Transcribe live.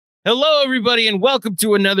Hello, everybody, and welcome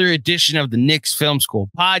to another edition of the Knicks Film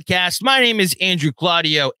School Podcast. My name is Andrew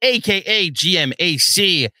Claudio, a.k.a.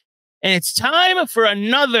 GMAC, and it's time for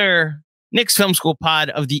another Knicks Film School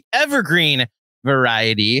pod of the evergreen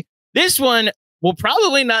variety. This one will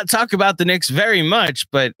probably not talk about the Knicks very much,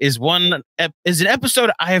 but is an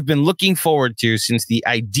episode I have been looking forward to since the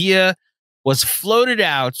idea was floated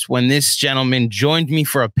out when this gentleman joined me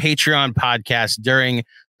for a Patreon podcast during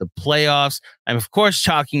the playoffs. I'm, of course,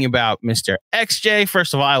 talking about Mr. XJ.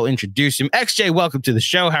 First of all, I'll introduce him. XJ, welcome to the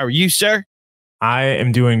show. How are you, sir? I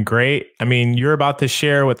am doing great. I mean, you're about to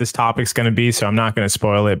share what this topic's going to be, so I'm not going to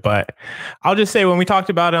spoil it. But I'll just say, when we talked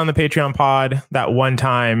about it on the Patreon pod, that one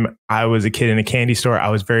time I was a kid in a candy store, I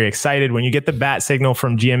was very excited. When you get the bat signal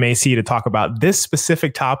from GMAC to talk about this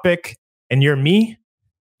specific topic, and you're me,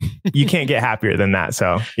 you can't get happier than that.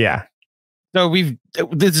 So, yeah. So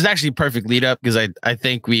this is actually a perfect lead up because I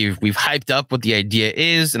think we've hyped up what the idea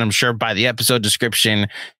is, and I'm sure by the episode description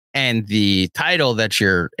and the title that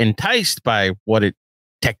you're enticed by what it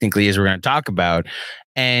technically is we're going to talk about.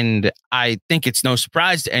 And I think it's no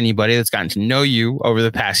surprise to anybody that's gotten to know you over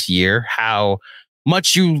the past year how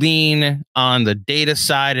much you lean on the data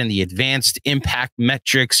side and the advanced impact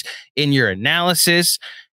metrics in your analysis.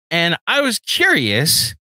 And I was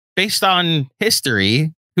curious, based on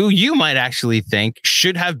history, who you might actually think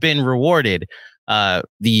should have been rewarded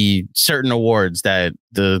the certain awards that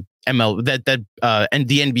the and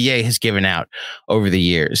the NBA has given out over the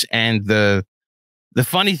years. And the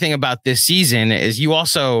funny thing about this season is you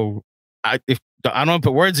also, I don't want to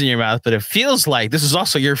put words in your mouth, but it feels like this is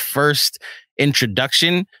also your first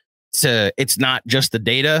introduction to, it's not just the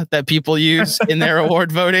data that people use in their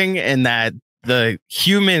award voting, and that the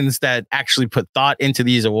humans that actually put thought into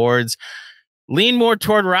these awards lean more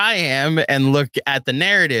toward where I am and look at the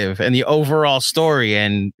narrative and the overall story.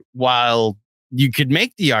 And while you could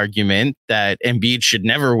make the argument that Embiid should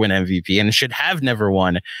never win MVP and should have never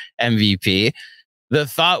won MVP, the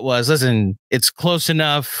thought was, listen, it's close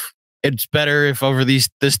enough. It's better if over this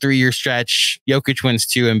 3-year stretch, Jokic wins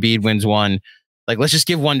 2, Embiid wins 1. Like, let's just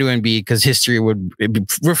give 1 to Embiid because history would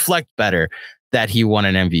reflect better that he won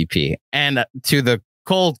an MVP. And to the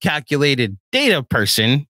cold calculated data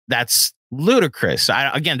person, that's ludicrous. I,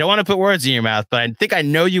 again, don't want to put words in your mouth, but I think I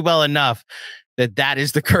know you well enough that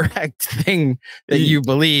is the correct thing that you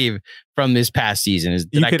believe from this past season.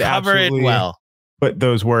 Did I cover it well? Put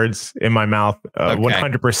those words in my mouth,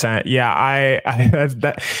 100%. Yeah,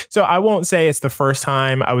 so I won't say it's the first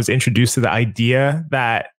time I was introduced to the idea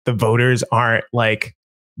that the voters aren't like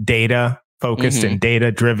data focused and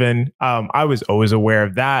data driven. I was always aware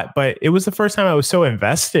of that, but it was the first time I was so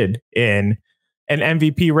invested in an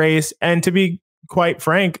MVP race, and to be quite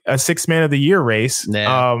frank, a 6th man of the year race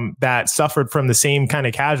that suffered from the same kind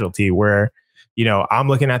of casualty where, you know, I'm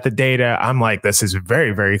looking at the data. I'm like, this is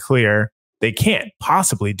very, very clear. They can't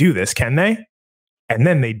possibly do this, can they? And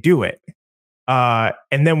then they do it.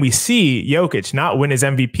 And then we see Jokic not win his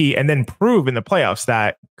MVP and then prove in the playoffs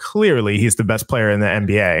that clearly he's the best player in the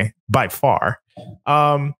NBA by far.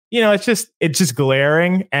 You know, it's just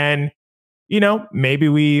glaring. And you know, maybe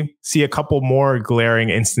we see a couple more glaring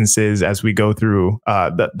instances as we go through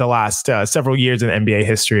the last several years in NBA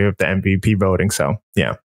history of the MVP voting. So,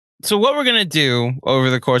 yeah. So what we're going to do over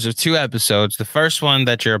the course of 2 episodes, the first one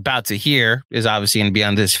that you're about to hear is obviously going to be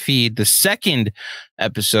on this feed. The second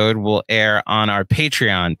episode will air on our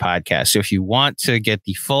Patreon podcast. So if you want to get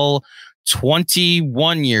the full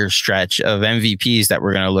 21-year stretch of MVPs that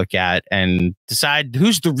we're going to look at and decide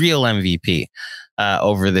who's the real MVP,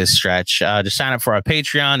 over this stretch, to sign up for our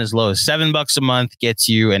Patreon as low as $7 a month gets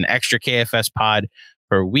you an extra KFS pod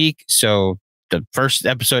per week. So the first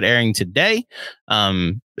episode airing today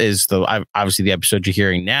is obviously the episode you're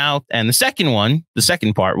hearing now, and the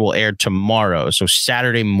second part will air tomorrow, so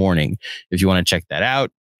Saturday morning, if you want to check that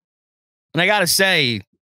out. And I gotta say,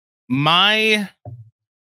 my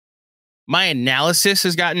analysis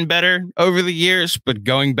has gotten better over the years, but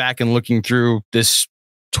going back and looking through this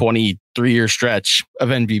 23-year stretch of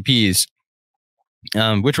MVPs,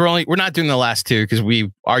 which we're not doing the last 2 because we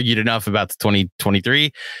argued enough about the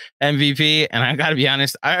 2023 MVP, and I got to be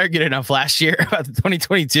honest, I argued enough last year about the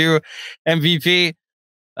 2022 MVP.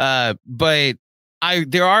 But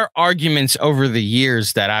there are arguments over the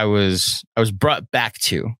years that I was brought back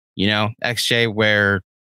to, you know, XJ, where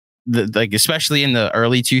especially in the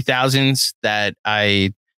early 2000s that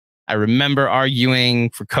I remember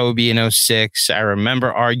arguing for Kobe in 2006. I remember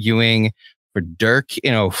arguing for Dirk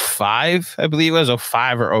in 2005, I believe it was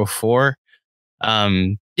 2005 or 2004.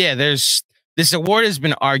 Yeah, there's This award has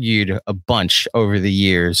been argued a bunch over the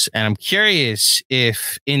years, and I'm curious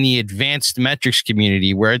if in the advanced metrics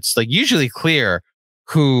community, where it's like usually clear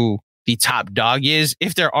who the top dog is,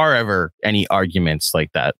 if there are ever any arguments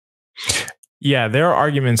like that. Yeah, there are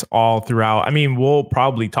arguments all throughout. I mean, we'll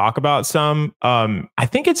probably talk about some. I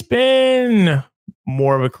think it's been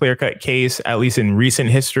more of a clear-cut case, at least in recent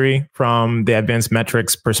history, from the advanced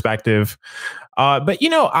metrics perspective. But, you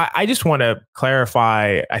know, I just want to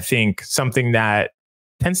clarify, I think, something that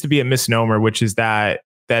tends to be a misnomer, which is that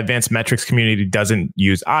the advanced metrics community doesn't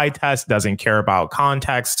use eye tests, doesn't care about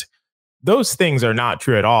context. Those things are not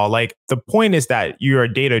true at all. Like, the point is that you are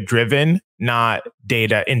data driven, not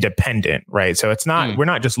data independent, right? So it's not, we're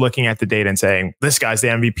not just looking at the data and saying, this guy's the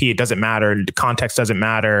MVP. It doesn't matter. The context doesn't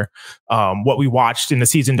matter. What we watched in the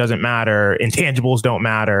season doesn't matter. Intangibles don't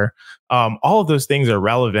matter. All of those things are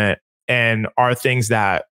relevant and are things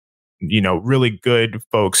that, you know, really good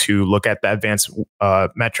folks who look at the advanced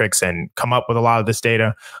metrics and come up with a lot of this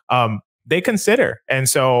data, they consider. And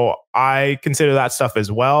so I consider that stuff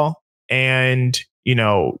as well. And, you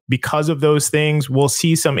know, because of those things, we'll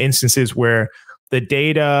see some instances where the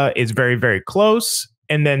data is very, very close.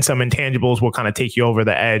 And then some intangibles will kind of take you over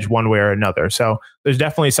the edge one way or another. So there's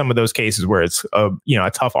definitely some of those cases where it's a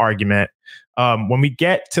tough argument. When we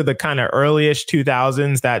get to the kind of early-ish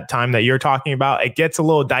 2000s, that time that you're talking about, it gets a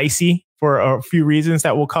little dicey for a few reasons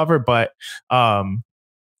that we'll cover. But,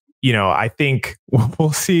 you know, I think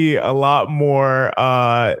we'll see a lot more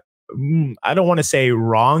I don't want to say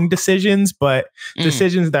wrong decisions, but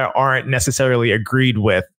decisions that aren't necessarily agreed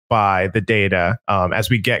with by the data as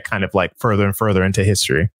we get kind of like further and further into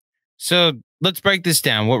history. So let's break this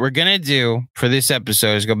down. What we're going to do for this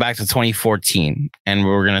episode is go back to 2014, and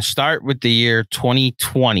we're going to start with the year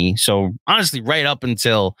 2020. So honestly, right up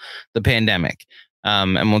until the pandemic.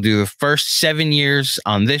 And we'll do the first 7 years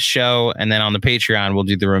on this show. And then on the Patreon, we'll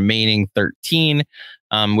do the remaining 13.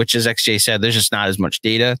 Which, as XJ said, there's just not as much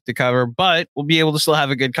data to cover, but we'll be able to still have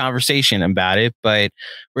a good conversation about it. But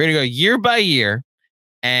we're going to go year by year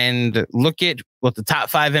and look at what the top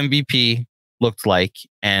 5 MVP looked like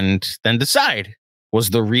and then decide, was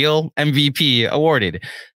the real MVP awarded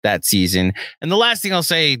that season? And the last thing I'll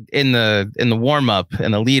say in the warm up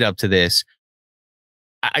and the lead up to this,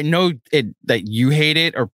 I know that you hate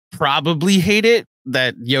it or probably hate it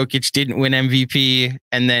that Jokic didn't win MVP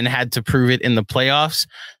and then had to prove it in the playoffs.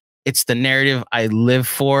 It's the narrative I live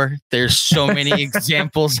for. There's so many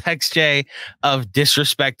examples, XJ, of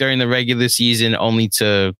disrespect during the regular season only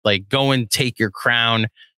to like go and take your crown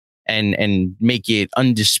and make it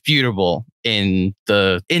undisputable in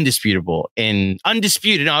the indisputable in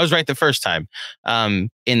undisputed. No, I was right the first time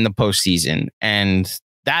in the postseason. And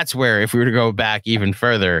that's where, if we were to go back even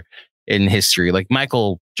further in history, like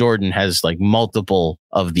Michael Jordan has like multiple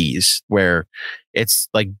of these where it's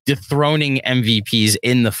like dethroning MVPs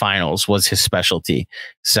in the finals was his specialty.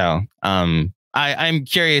 So I'm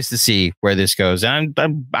curious to see where this goes. And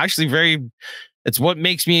I'm actually it's what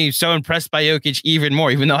makes me so impressed by Jokic even more,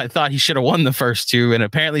 even though I thought he should have won the first two. And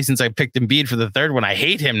apparently, since I picked Embiid for the third one, I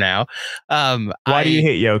hate him now. Why do you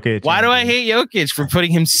hate Jokic? Why do I hate Jokic for putting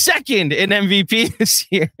him second in MVP this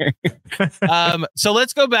year? So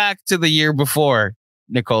let's go back to the year before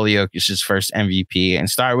Nikola Jokic's first MVP and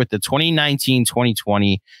start with the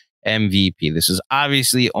 2019-2020 MVP. This is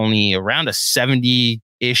obviously only around a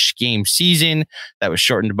 70-ish game season that was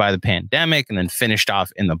shortened by the pandemic and then finished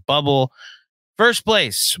off in the bubble. First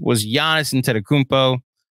place was Giannis Antetokounmpo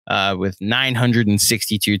with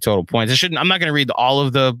 962 total points. I'm not going to read all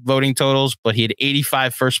of the voting totals, but he had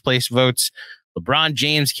 85 first place votes. LeBron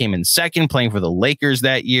James came in second, playing for the Lakers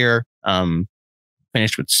that year.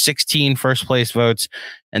 Finished with 16 first place votes.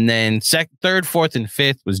 And then third, fourth, and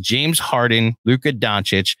fifth was James Harden, Luka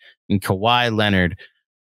Doncic, and Kawhi Leonard.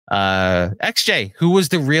 XJ, who was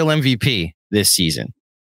the real MVP this season?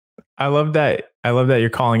 I love that you're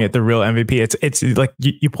calling it the real MVP. It's like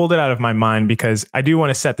you pulled it out of my mind, because I do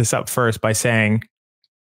want to set this up first by saying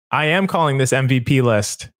I am calling this MVP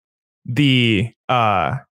list the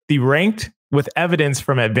ranked with evidence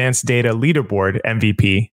from advanced data leaderboard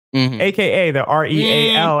MVP, aka the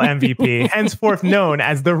R.E.A.L. MVP, henceforth known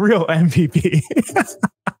as the real MVP.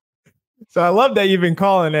 So I love that you've been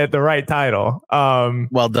calling it the right title.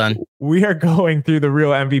 Well done. We are going through the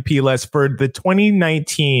real MVP list for the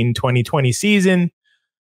 2019-2020 season.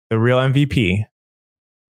 The real MVP,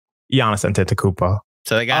 Giannis Antetokounmpo.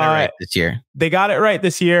 So they got it right this year. They got it right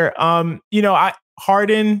this year.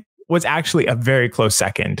 Harden was actually a very close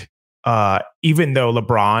second. Even though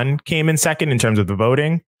LeBron came in second in terms of the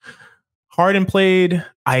voting, Harden played,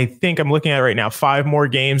 I think I'm looking at it right now, 5 more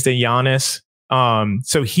games than Giannis.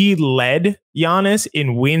 So he led Giannis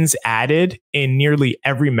in wins added in nearly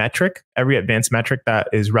every metric, every advanced metric that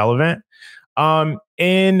is relevant.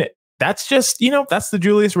 And that's just, that's the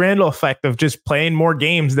Julius Randle effect of just playing more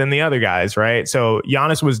games than the other guys, right? So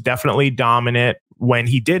Giannis was definitely dominant when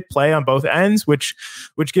he did play on both ends, which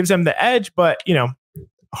gives him the edge. But,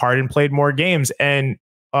 Harden played more games. And,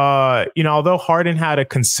 although Harden had a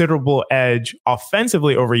considerable edge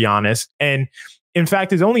offensively over Giannis, and in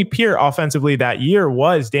fact, his only peer offensively that year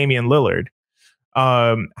was Damian Lillard.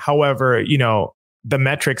 However, the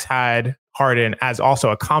metrics had Harden as also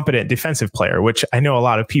a competent defensive player, which I know a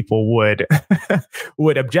lot of people would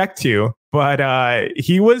would object to, but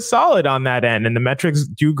he was solid on that end, and the metrics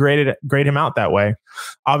do grade him out that way.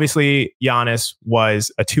 Obviously, Giannis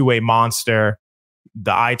was a two-way monster.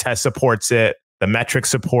 The eye test supports it. The metrics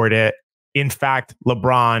support it. In fact,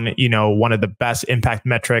 LeBron, one of the best impact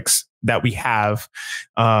metrics that we have,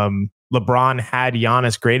 LeBron had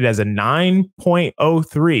Giannis graded as a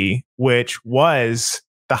 9.03, which was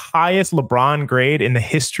the highest LeBron grade in the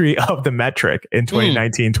history of the metric in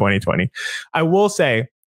 2019, 2020. I will say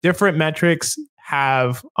different metrics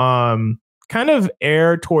have kind of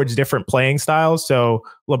err towards different playing styles. So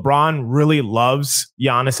LeBron really loves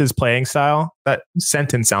Giannis's playing style. That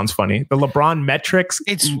sentence sounds funny. The LeBron metrics.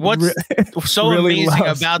 It's what's so really amazing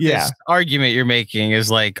about this argument you're making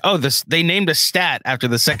is like, they named a stat after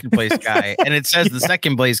the second place guy, and it says the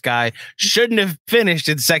second place guy shouldn't have finished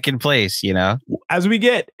in second place. As we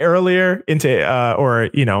get earlier into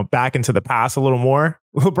back into the past a little more,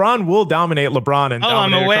 LeBron will dominate LeBron and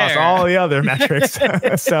dominate across all the other metrics.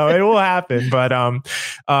 So it will happen. But in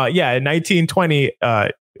 1920,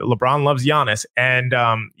 LeBron loves Giannis, and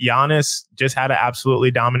Giannis just had an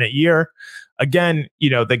absolutely dominant year. Again,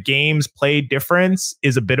 the games played difference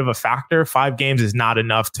is a bit of a factor. 5 games is not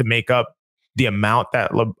enough to make up the amount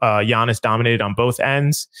that Giannis dominated on both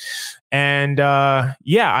ends. And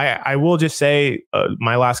I will just say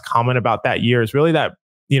my last comment about that year is really that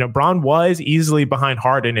Bron was easily behind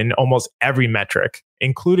Harden in almost every metric,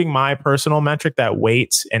 including my personal metric that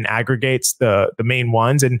weights and aggregates the main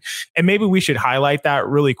ones. And maybe we should highlight that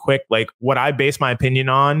really quick. Like what I base my opinion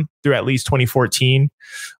on through at least 2014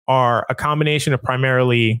 are a combination of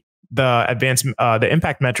primarily the the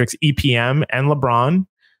impact metrics, EPM and LeBron,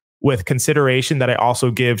 with consideration that I also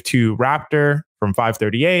give to Raptor from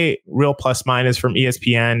 538, Real plus minus from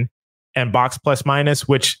ESPN, and Box plus minus,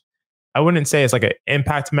 which I wouldn't say it's like an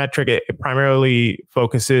impact metric. It primarily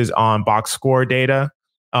focuses on box score data.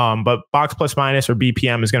 But box plus minus or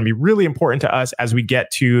BPM is going to be really important to us as we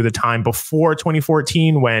get to the time before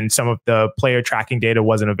 2014 when some of the player tracking data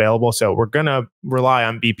wasn't available. So we're going to rely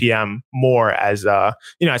on BPM more as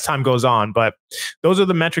time goes on. But those are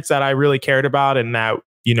the metrics that I really cared about and that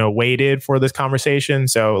weighted for this conversation.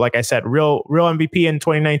 So like I said, real MVP in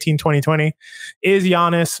 2019, 2020 is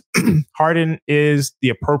Giannis. Harden is the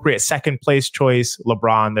appropriate second place choice.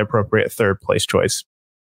 LeBron, the appropriate third place choice.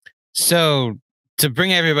 So to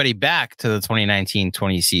bring everybody back to the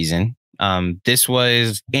 2019-20 season, this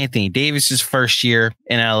was Anthony Davis's first year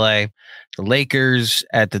in LA. The Lakers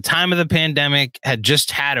at the time of the pandemic had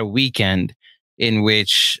just had a weekend in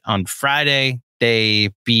which on Friday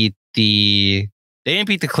they didn't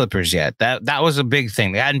beat the Clippers yet. That was a big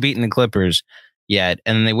thing. They hadn't beaten the Clippers yet.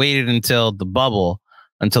 And then they waited until the bubble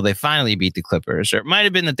until they finally beat the Clippers. Or it might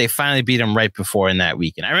have been that they finally beat them right before in that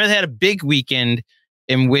weekend. I remember they had a big weekend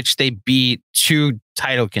in which they beat 2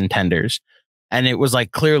 title contenders. And it was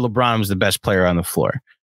like clear LeBron was the best player on the floor.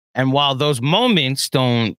 And while those moments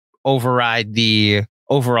don't override the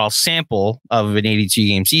overall sample of an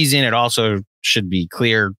 82-game season, it also should be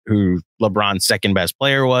clear who LeBron's second best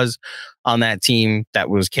player was on that team that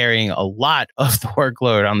was carrying a lot of the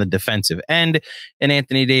workload on the defensive end in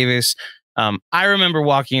Anthony Davis. I remember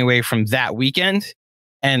walking away from that weekend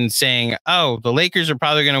and saying, the Lakers are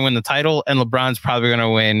probably going to win the title and LeBron's probably going to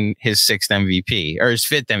win his 6th MVP or his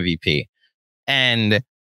 5th MVP. And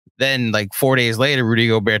then like 4 days later, Rudy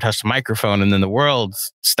Gobert touched the microphone and then the world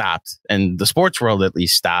stopped, and the sports world at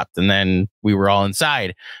least stopped. And then we were all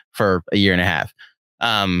inside for a year and a half.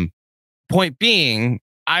 Point being,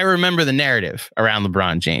 I remember the narrative around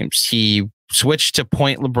LeBron James. He switched to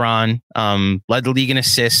point LeBron, led the league in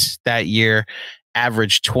assists that year,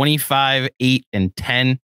 averaged 25, 8, and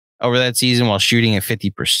 10 over that season while shooting at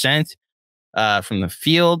 50% from the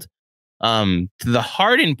field. To the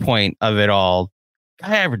Harden point of it all,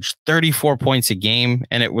 guy averaged 34 points a game,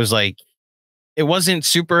 and it was like, it wasn't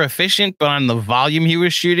super efficient, but on the volume he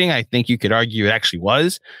was shooting, I think you could argue it actually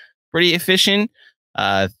was pretty efficient.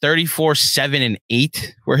 34, 7, and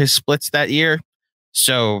 8 were his splits that year.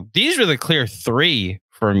 So these were the clear 3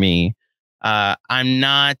 for me. I'm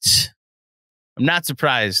not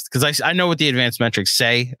surprised because I know what the advanced metrics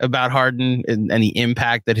say about Harden and the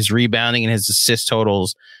impact that his rebounding and his assist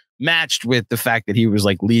totals matched with the fact that he was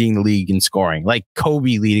like leading the league in scoring, like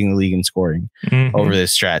Kobe leading the league in scoring over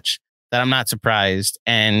this stretch. That I'm not surprised.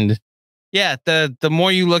 And yeah, the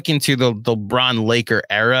more you look into the LeBron Laker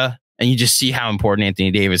era and you just see how important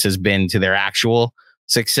Anthony Davis has been to their actual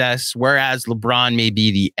success, whereas LeBron may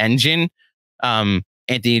be the engine,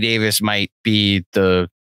 Anthony Davis might be the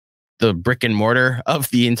brick and mortar of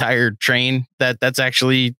the entire train that's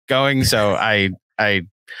actually going. So I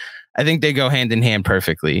think they go hand in hand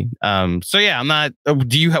perfectly. So yeah, I'm not.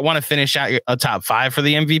 Do you want to finish out a top 5 for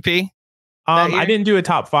the MVP? I didn't do a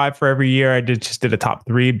top 5 for every year. I just did a top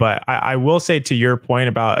 3. But I will say, to your point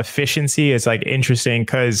about efficiency, it's like interesting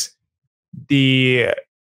because in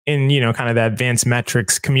kind of the advanced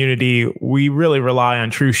metrics community, we really rely on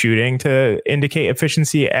true shooting to indicate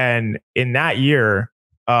efficiency. And in that year,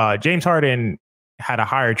 James Harden had a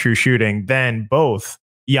higher true shooting than both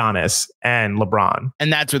Giannis and LeBron.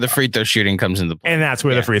 And that's where the free throw shooting comes into play. And that's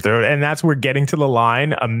where the free throw, and that's where getting to the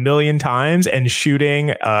line a million times and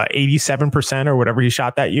shooting 87% or whatever he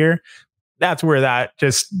shot that year. That's where that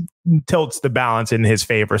just tilts the balance in his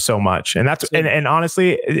favor so much. And that's, and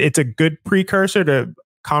honestly, it's a good precursor to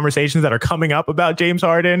conversations that are coming up about James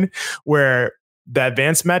Harden, where the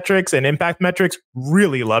advanced metrics and impact metrics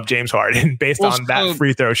really love James Harden based on that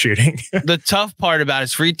free throw shooting. The tough part about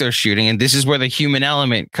his free throw shooting, and this is where the human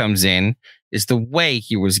element comes in, is the way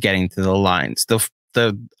he was getting to the lines.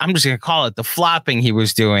 I'm just going to call it the flopping he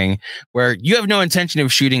was doing, where you have no intention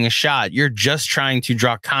of shooting a shot. You're just trying to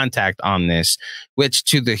draw contact on this, which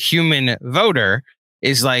to the human voter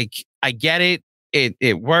is like, I get it.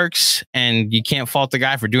 It works, and you can't fault the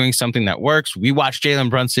guy for doing something that works. We watched Jalen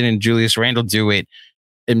Brunson and Julius Randle do it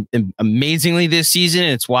amazingly this season.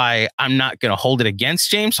 It's why I'm not going to hold it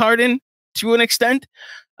against James Harden to an extent.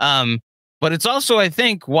 But it's also, I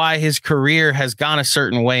think, why his career has gone a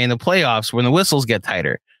certain way in the playoffs when the whistles get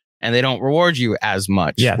tighter and they don't reward you as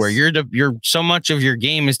much. Yes. Where you're so much of your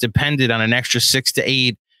game is dependent on an extra 6 to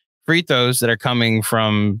 8 free throws that are coming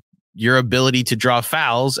from your ability to draw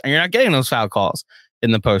fouls, and you're not getting those foul calls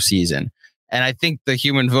in the postseason. And I think the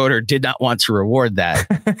human voter did not want to reward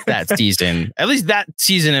that season, at least that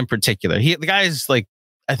season in particular. The guy is like,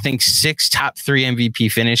 I think 6 top 3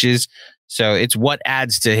 MVP finishes. So it's what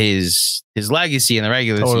adds to his legacy in the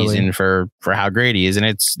regular season for how great he is. And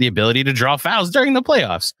it's the ability to draw fouls during the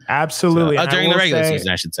playoffs. Absolutely. So, during the regular season,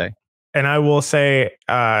 I should say. And I will say,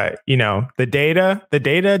 the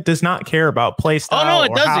data does not care about play style. Oh, no,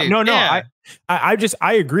 it doesn't. No. Yeah.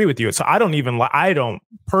 I agree with you. So I don't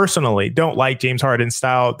personally like James Harden's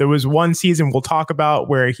style. There was one season we'll talk about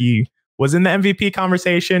where he was in the MVP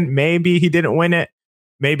conversation. Maybe he didn't win it.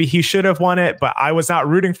 Maybe he should have won it, but I was not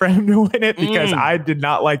rooting for him to win it because I did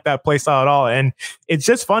not like that play style at all. And it's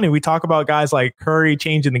just funny. We talk about guys like Curry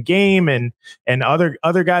changing the game and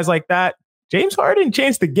other guys like that. James Harden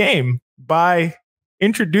changed the game by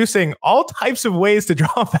introducing all types of ways to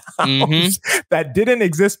draw fouls that didn't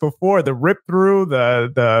exist before. The rip through,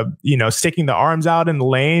 the sticking the arms out in the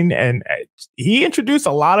lane, and he introduced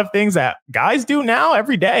a lot of things that guys do now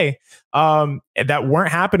every day that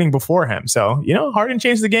weren't happening before him. So Harden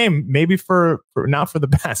changed the game, maybe for not for the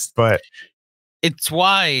best, but it's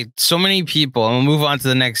why so many people. And we'll move on to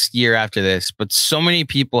the next year after this, but so many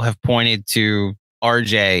people have pointed to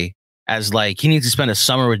RJ as like, he needs to spend a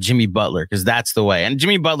summer with Jimmy Butler because that's the way. And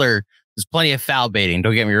Jimmy Butler, there's plenty of foul baiting,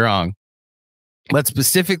 don't get me wrong. But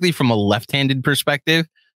specifically from a left-handed perspective,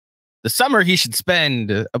 the summer he should spend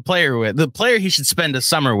the player he should spend a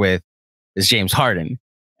summer with is James Harden.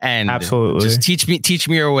 And absolutely, just teach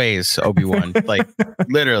me your ways, Obi-Wan. Like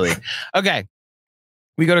literally. Okay.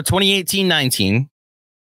 We go to 2018-19,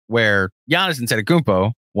 where Giannis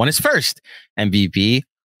Antetokounmpo won his first MVP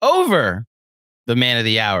over the man of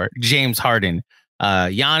the hour, James Harden.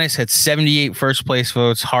 Giannis had 78 first place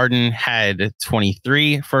votes. Harden had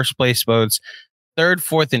 23 first place votes. Third,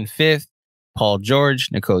 fourth, and fifth, Paul George,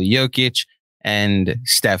 Nikola Jokic, and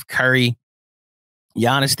Steph Curry.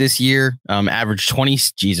 Giannis this year averaged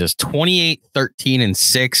 28, 13, and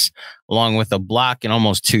 6, along with a block and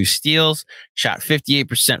almost 2 steals. Shot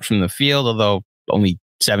 58% from the field, although only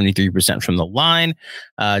 73% from the line.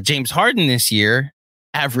 James Harden this year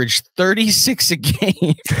averaged 36 a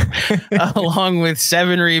game, along with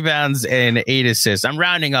 7 rebounds and 8 assists. I'm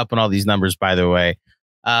rounding up on all these numbers, by the way.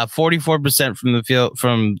 44% from the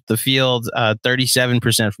field,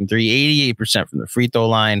 37% from 3, 88% from the free throw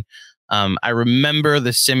line. I remember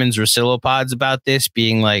the Simmons Rosillo pods about this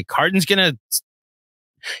being like, Harden's gonna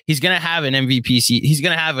he's gonna have an MVP. He's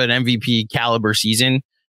gonna have an MVP caliber season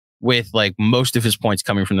with like most of his points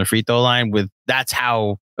coming from the free throw line. That's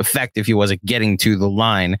how effective he was at getting to the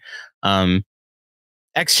line.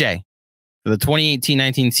 XJ for the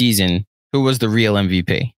 2018-19 season, who was the real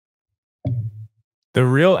MVP? The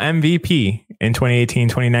real MVP in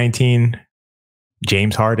 2018-2019,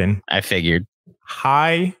 James Harden. I figured.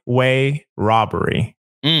 Highway robbery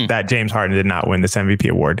that James Harden did not win this MVP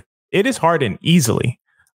award. It is Harden easily.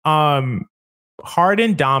 Harden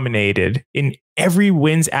dominated in every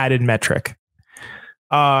wins added metric.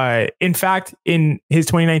 In fact, in his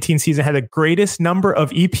 2019 season, had the greatest number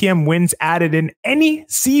of EPM wins added in any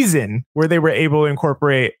season where they were able to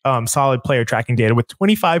incorporate solid player tracking data with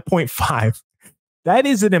 25.5. That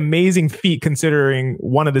is an amazing feat considering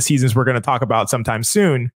one of the seasons we're going to talk about sometime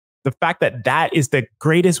soon. The fact that that is the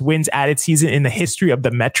greatest wins added season in the history of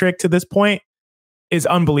the metric to this point is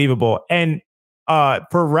unbelievable. And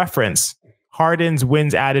for reference, Harden's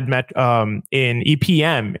wins added in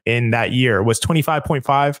EPM in that year was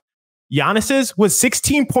 25.5. Giannis's was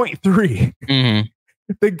 16.3. Mm-hmm.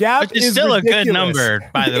 The gap Which is still ridiculous. A good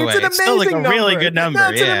number, by the way. It's still like a really good number.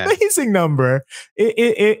 That's an amazing number.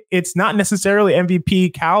 It's not necessarily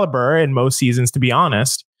MVP caliber in most seasons, to be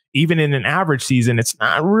honest. Even in an average season, it's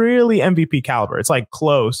not really MVP caliber. It's like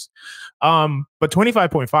close. But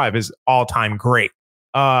 25.5 is all-time great.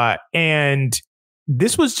 And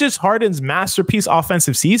this was just Harden's masterpiece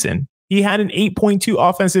offensive season. He had an 8.2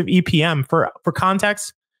 offensive EPM. For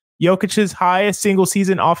context, Jokic's highest single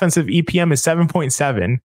season offensive EPM is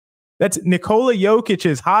 7.7. That's Nikola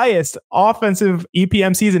Jokic's highest offensive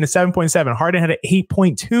EPM season is 7.7. Harden had an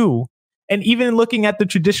 8.2. And even looking at the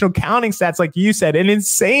traditional counting stats, like you said, an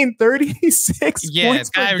insane 36 points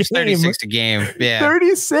per game. 36 a game. Yeah.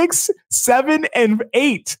 36, 7, and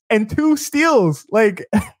 8, and 2 steals. Like,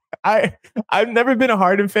 I've never been a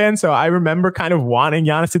Harden fan, so I remember kind of wanting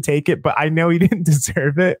Giannis to take it, but I know he didn't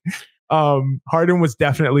deserve it. Harden was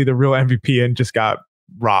definitely the real MVP and just got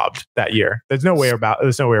robbed that year. There's no way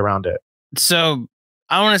around it. So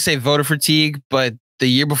I want to say voter fatigue, but the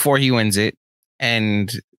year before he wins it,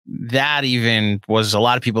 and that even was, a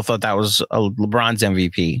lot of people thought that was a LeBron's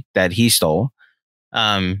MVP that he stole.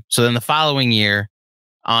 So then the following year,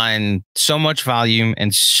 on so much volume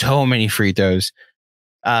and so many free throws,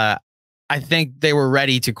 I think they were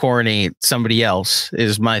ready to coronate somebody else,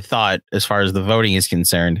 is my thought as far as the voting is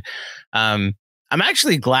concerned. I'm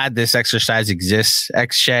actually glad this exercise exists,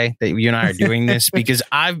 XJ, that you and I are doing this, because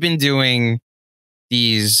I've been doing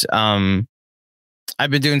these. I've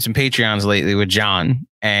been doing some Patreons lately with John,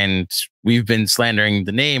 and we've been slandering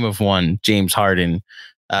the name of one James Harden.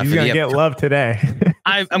 He's gonna get love today.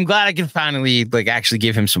 I'm glad I can finally actually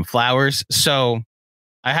give him some flowers. So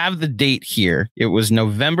I have the date here. It was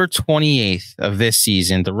November 28th of this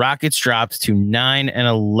season. The Rockets dropped to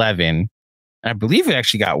 9-11. I believe it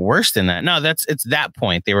actually got worse than that. No, it's that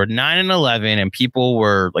point. They were 9-11, and people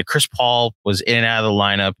were like, Chris Paul was in and out of the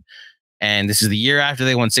lineup. And this is the year after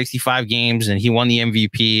they won 65 games and he won the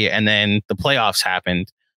MVP, and then the playoffs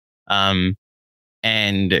happened. And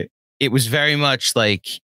it was very much like,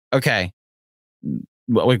 okay,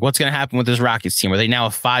 what's going to happen with this Rockets team? Are they now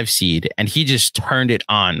a 5 seed? And he just turned it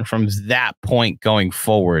on from that point going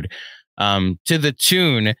forward, to the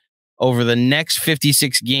tune over the next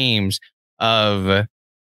 56 games of, I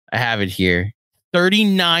have it here,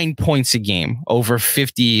 39 points a game over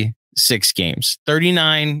 56 games,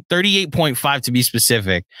 38.5 to be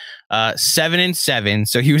specific, 7-7.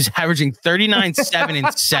 So he was averaging 39, 7,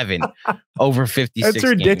 and 7 over 56. That's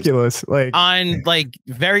ridiculous. Games. On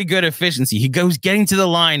very good efficiency. He goes getting to the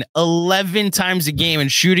line 11 times a game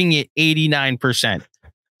and shooting it 89%.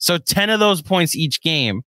 So 10 of those points each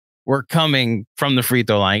game were coming from the free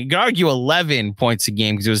throw line. You could argue 11 points a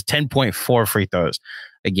game because it was 10.4 free throws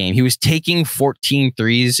a game. He was taking 14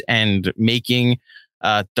 threes and making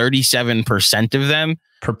 37% of them.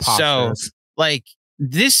 Preposterous. So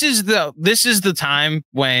this is the time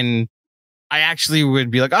when I actually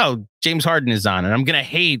would be like, oh, James Harden is on, and I'm gonna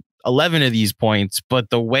hate 11 of these points,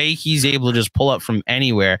 but the way he's able to just pull up from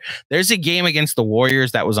anywhere. There's a game against the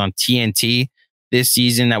Warriors that was on TNT this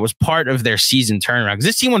season that was part of their season turnaround, because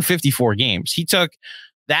this team won 54 games. He took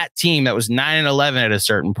that team that was 9-11 at a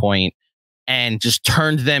certain point and just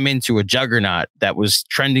turned them into a juggernaut that was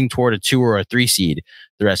trending toward a 2 or a 3 seed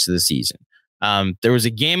the rest of the season. There was a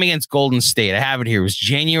game against Golden State. I have it here. It was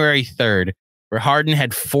January 3rd, where Harden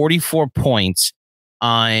had 44 points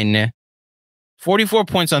on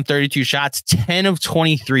 32 shots, 10 of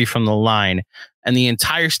 23 from the line. And the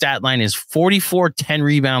entire stat line is 44, 10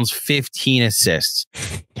 rebounds, 15 assists.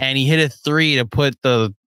 And he hit a 3 to put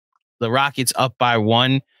the the Rockets up by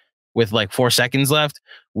 1 with like 4 seconds left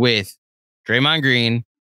with Draymond Green,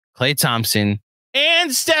 Klay Thompson,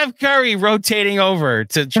 and Steph Curry rotating over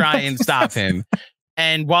to try and stop him.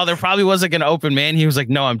 And while there probably wasn't an open man, he was like,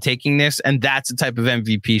 no, I'm taking this. And that's the type of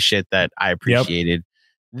MVP shit that I appreciated.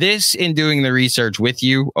 This, in doing the research with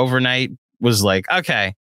you overnight, was like,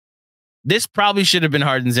 okay, this probably should have been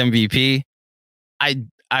Harden's MVP. I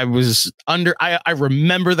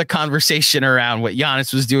remember the conversation around what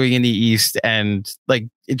Giannis was doing in the East, and like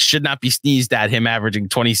it should not be sneezed at him averaging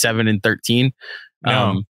 27 and 13.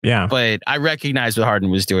 But I recognize what Harden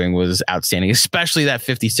was doing was outstanding, especially that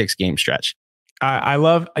 56 game stretch. I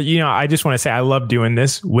love, I just want to say I love doing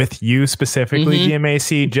this with you specifically,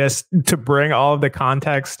 GMAC, just to bring all of the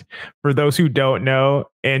context. For those who don't know,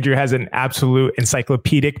 Andrew has an absolute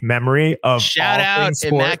encyclopedic memory of shout out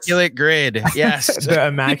Immaculate Grid. Yes. The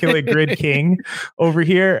Immaculate Grid King over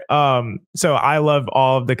here. So I love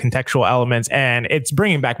all of the contextual elements, and it's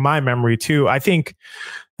bringing back my memory too. I think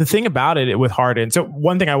the thing about it with Harden, so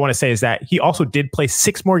one thing I want to say is that he also did play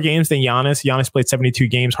 6 more games than Giannis. Giannis played 72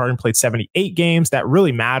 games. Harden played 78 games. That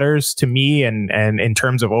really matters to me and in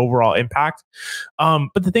terms of overall impact.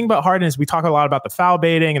 But the thing about Harden is we talk a lot about the foul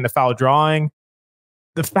baiting and the foul drawing.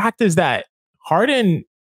 The fact is that Harden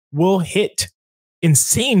will hit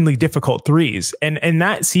insanely difficult threes. And in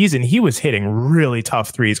that season, he was hitting really tough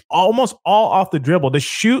threes, almost all off the dribble. To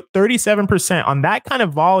shoot 37% on that kind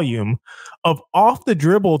of volume of off the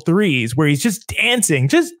dribble threes, where he's just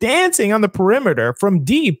dancing on the perimeter from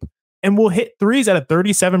deep, and will hit threes at a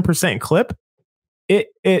 37% clip.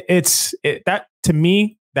 That to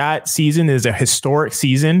me, that season is a historic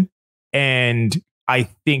season. And I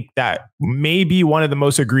think that may be one of the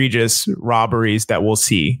most egregious robberies that we'll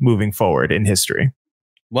see moving forward in history.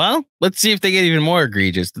 Well, let's see if they get even more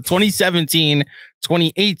egregious. The 2017-2018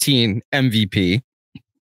 MVP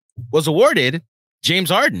was awarded James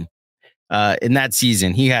Harden. In that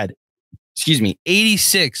season, he had,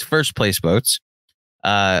 86 first place votes.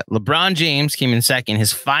 LeBron James came in second,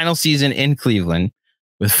 his final season in Cleveland,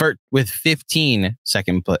 with 15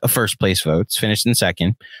 first place votes, finished in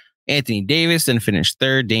second. Anthony Davis then finished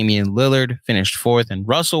third. Damian Lillard finished fourth. And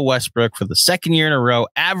Russell Westbrook, for the second year in a row,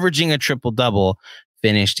 averaging a triple-double,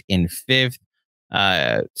 finished in fifth.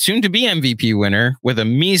 Soon to be MVP winner with a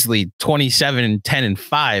measly 27 10 and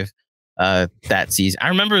 5 that season. I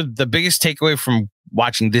remember the biggest takeaway from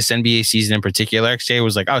watching this NBA season in particular, XJ,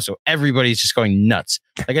 was like, oh, so everybody's just going nuts.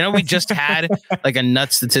 Like, I know we just had like a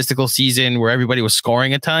nuts statistical season where everybody was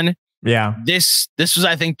scoring a ton. Yeah. This was,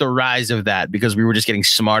 I think, the rise of that, because we were just getting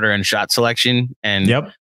smarter in shot selection, and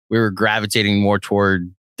we were gravitating more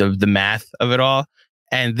toward the math of it all.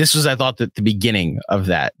 And this was, I thought, the beginning of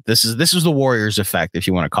that. This was the Warriors effect, if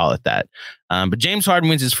you want to call it that. But James Harden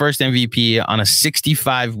wins his first MVP on a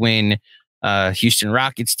 65-win Houston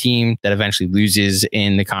Rockets team that eventually loses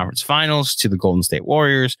in the conference finals to the Golden State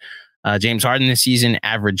Warriors. James Harden this season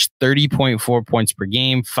averaged 30.4 points per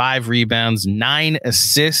game, 5 rebounds, 9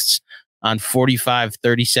 assists on 45,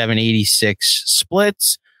 37, 86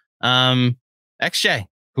 splits. XJ,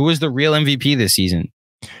 who was the real MVP this season?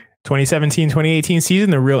 2017-2018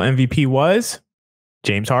 season, the real MVP was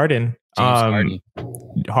James Harden.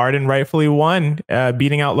 Harden rightfully won,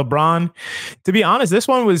 beating out LeBron. To be honest, this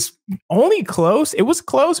one was only close. It was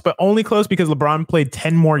close, but only close because LeBron played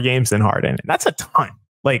 10 more games than Harden. That's a ton.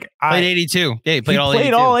 Like, played 82. Yeah, he played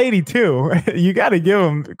all 82. You got to give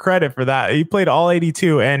him credit for that. He played all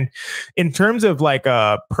 82. And in terms of like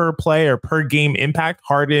a per play or per game impact,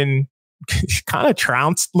 Harden kind of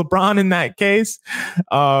trounced LeBron in that case.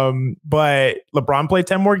 But LeBron played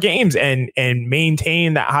 10 more games and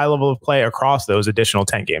maintained that high level of play across those additional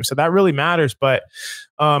 10 games. So that really matters. But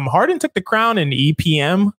Harden took the crown in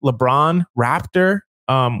EPM, LeBron, Raptor,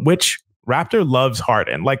 which Raptor loves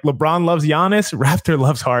Harden. Like LeBron loves Giannis, Raptor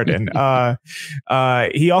loves Harden.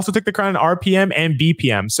 He also took the crown in RPM and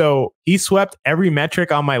BPM. So he swept every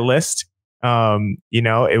metric on my list.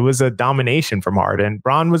 It was a domination from Harden.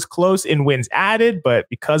 Bron was close in wins added, but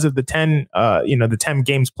because of the 10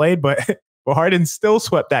 games played, but Harden still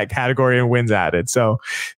swept that category in wins added. So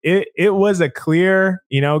it was a clear,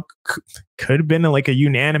 could have been like a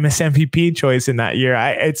unanimous MVP choice in that year.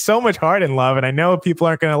 It's so much Harden love, and I know people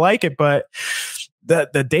aren't going to like it, but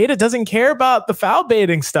the data doesn't care about the foul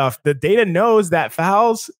baiting stuff. The data knows that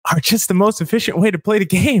fouls are just the most efficient way to play the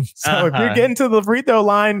game. So if you're getting to the free throw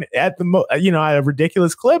line at at a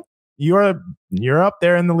ridiculous clip, you're up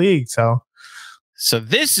there in the league. So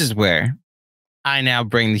this is where I now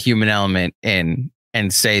bring the human element in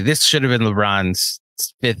and say this should have been LeBron's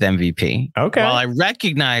 5th MVP. Okay. While I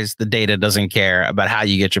recognize the data doesn't care about how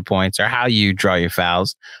you get your points or how you draw your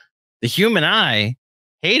fouls, the human eye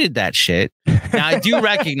hated that shit. Now I do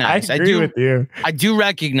recognize. I agree with you. I do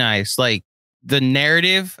recognize like the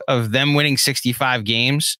narrative of them winning 65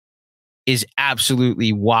 games is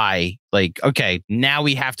absolutely why. Like, okay, now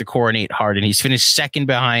we have to coronate Harden. He's finished second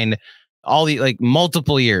behind all the like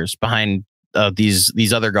multiple years behind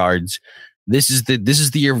these other guards. This is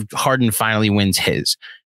the year Harden finally wins his.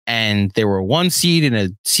 And they were 1 seed in a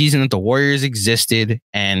season that the Warriors existed,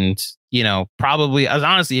 and probably, as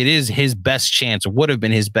honestly, it is his best chance, or would have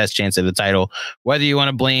been his best chance at the title. Whether you want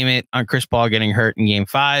to blame it on Chris Paul getting hurt in Game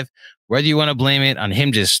 5, whether you want to blame it on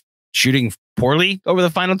him just shooting poorly over the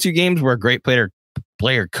final 2 games, where a great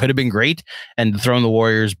player could have been great, and throwing the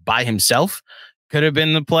Warriors by himself could have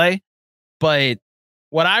been the play. But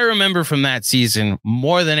what I remember from that season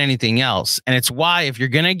more than anything else, and it's why if you're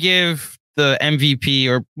going to give the MVP,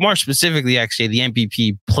 or more specifically, XJ, the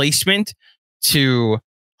MVP placement to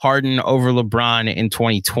Harden over LeBron in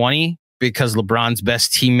 2020, because LeBron's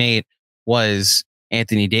best teammate was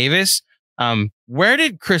Anthony Davis. Where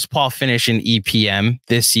did Chris Paul finish in EPM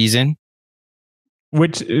this season?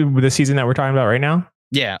 The season that we're talking about right now?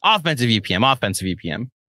 Yeah, offensive EPM.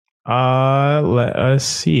 Let us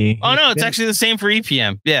see. Oh no, it's actually the same for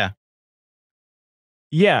EPM. Yeah.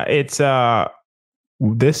 Yeah, it's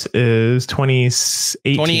this is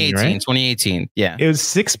 2018, right? 2018. Yeah. It was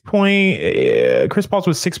Chris Paul's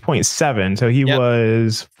was 6.7, so he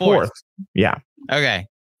was fourth. Yeah. Okay.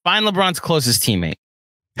 Find LeBron's closest teammate.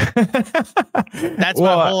 That's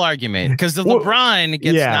my whole argument, because LeBron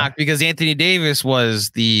gets knocked because Anthony Davis was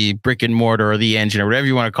the brick and mortar or the engine or whatever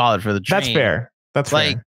you want to call it for the train. That's fair. That's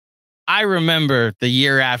like fair. I remember the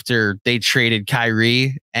year after they traded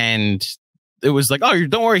Kyrie, and it was like, oh,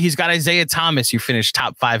 don't worry, he's got Isaiah Thomas, who finished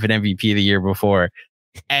top 5 in MVP the year before.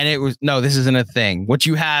 And it was, no, this isn't a thing. What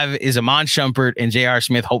you have is Amon Shumpert and J.R.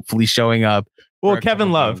 Smith hopefully showing up. Well,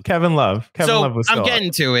 Kevin Love was I'm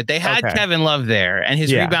getting to it. They had Kevin Love there, and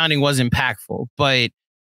his rebounding was impactful. But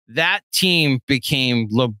that team became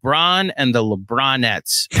LeBron and the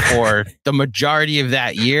LeBronettes for the majority of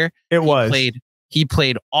that year. He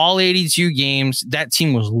played all 82 games. That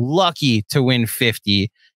team was lucky to win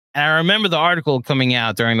 50. And I remember the article coming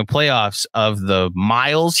out during the playoffs of the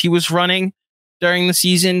miles he was running during the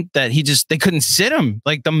season, that they couldn't sit him,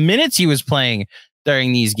 like the minutes he was playing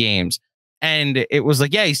during these games. And it was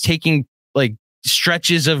like, yeah, he's taking like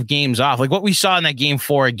stretches of games off. Like what we saw in that Game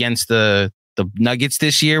 4 against the Nuggets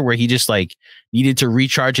this year, where he just like needed to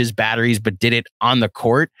recharge his batteries, but did it on the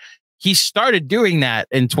court. He started doing that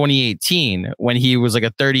in 2018 when he was like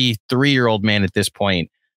a 33-year-old man at this point.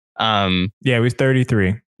 He was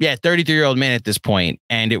 33. Yeah, 33-year-old man at this point.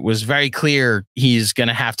 And it was very clear he's going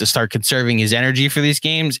to have to start conserving his energy for these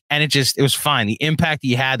games. And it was fine. The impact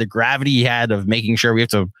he had, the gravity he had of making sure we have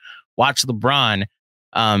to watch LeBron.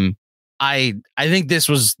 I think this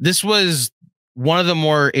was one of the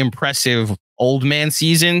more impressive old man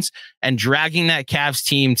seasons, and dragging that Cavs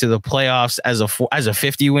team to the playoffs as a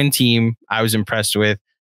 50-win team, I was impressed with.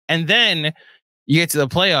 And then you get to the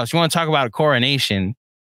playoffs. You want to talk about a coronation.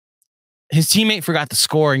 His teammate forgot to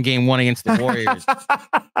score in Game 1 against the Warriors.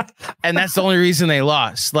 And that's the only reason they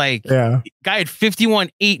lost. Like, guy had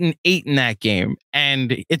 51, 8 and 8 in that game,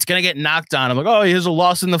 and it's going to get knocked on. I'm like, oh, he has a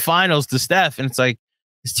loss in the finals to Steph. And it's like,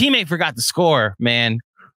 his teammate forgot to score, man.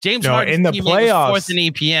 James Harden's in the playoffs, was 4th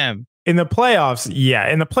in EPM. In the playoffs,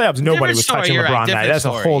 nobody was touching LeBron. That's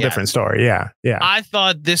a whole different story. Yeah. I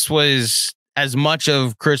thought this was as much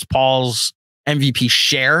of Chris Paul's MVP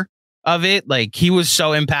share of it. Like, he was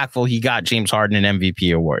so impactful, he got James Harden an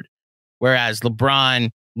MVP award. Whereas LeBron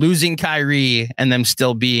losing Kyrie and them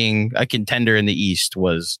still being a contender in the East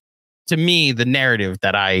was, to me, the narrative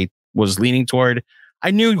that I was leaning toward. I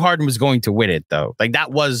knew Harden was going to win it, though. Like,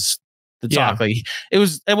 that was the talk. Like, it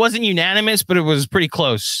wasn't unanimous, but it was pretty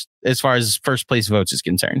close as far as first place votes is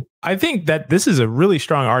concerned. I think that this is a really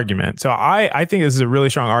strong argument. So I think this is a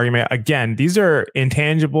really strong argument. Again, these are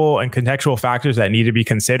intangible and contextual factors that need to be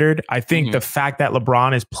considered. I think the fact that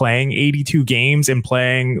LeBron is playing 82 games and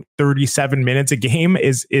playing 37 minutes a game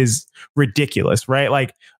is ridiculous, right?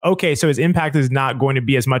 Like, okay, so his impact is not going to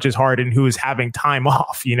be as much as Harden, who is having time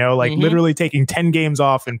off, literally taking 10 games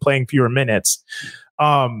off and playing fewer minutes.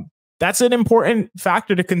 That's an important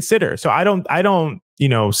factor to consider. So I don't,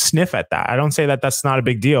 sniff at that. I don't say that that's not a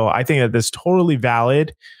big deal. I think that that's totally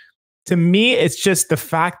valid. To me, it's just the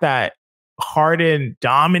fact that Harden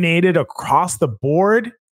dominated across the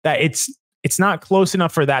board, that it's not close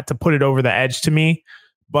enough for that to put it over the edge to me.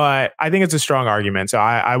 But I think it's a strong argument. So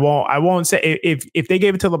I won't say, if they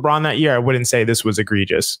gave it to LeBron that year, I wouldn't say this was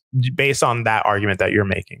egregious based on that argument that you're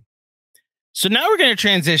making. So now we're going to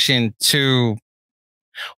transition to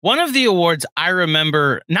One of the awards I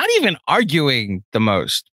remember not even arguing the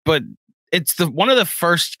most, but it's one of the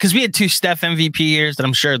first, because we had 2 Steph MVP years that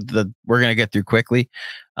I'm sure that we're going to get through quickly.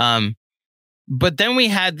 But then we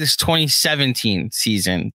had this 2017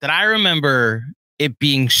 season that I remember it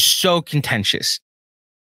being so contentious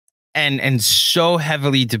and so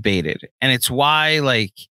heavily debated. And it's why,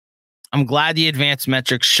 like, I'm glad the advanced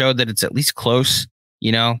metrics showed that it's at least close,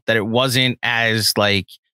 you know, that it wasn't as like,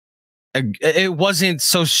 it wasn't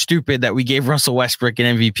so stupid that we gave Russell Westbrook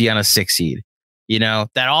an MVP on a 6 seed, you know,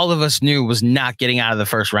 that all of us knew was not getting out of the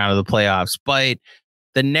first round of the playoffs. But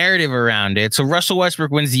the narrative around it. So Russell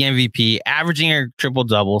Westbrook wins the MVP, averaging a triple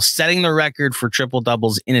double, setting the record for triple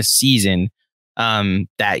doubles in a season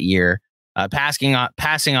that year, passing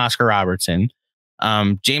Oscar Robertson.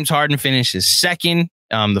 James Harden finishes second.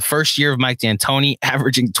 The first year of Mike D'Antoni,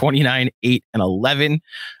 averaging 29, 8, and 11.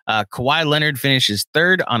 Kawhi Leonard finishes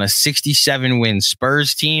third on a 67-win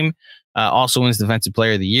Spurs team. Also wins Defensive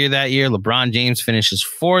Player of the Year that year. LeBron James finishes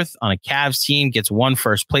fourth on a Cavs team, gets 1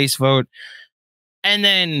 first place vote. And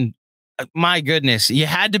then, my goodness, you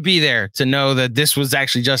had to be there to know that this was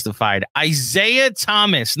actually justified. Isaiah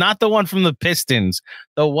Thomas, not the one from the Pistons,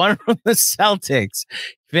 the one from the Celtics,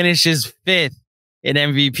 finishes 5th in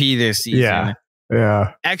MVP this season.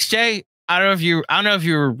 Yeah. XJ, I don't know if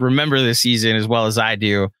you remember this season as well as I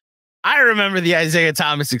do. I remember the Isaiah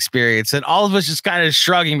Thomas experience, and all of us just kind of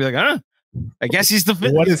shrugging, be like, huh? I guess he's the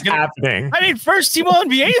what is happening? I mean, first team All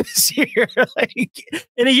NBA this year. Like,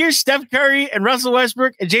 in a year, Steph Curry and Russell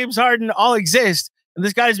Westbrook and James Harden all exist, and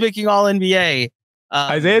this guy's making All NBA.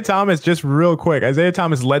 Isaiah Thomas, just real quick. Isaiah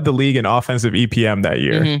Thomas led the league in offensive EPM that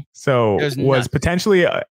year, so was potentially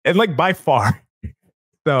and like by far.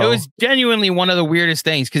 So it was genuinely one of the weirdest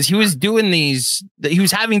things because he was doing he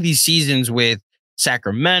was having these seasons with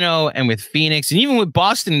Sacramento and with Phoenix and even with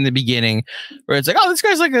Boston in the beginning where it's like, oh, this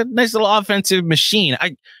guy's like a nice little offensive machine.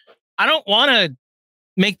 I don't want to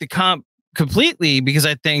make the comp completely because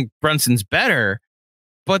I think Brunson's better,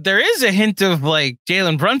 but there is a hint of like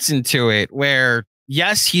Jalen Brunson to it where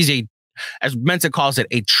yes, he's as Mensa calls it,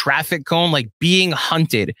 a traffic cone, like being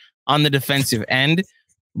hunted on the defensive end.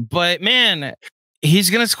 But man,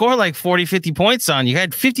 he's going to score like 40, 50 points on you.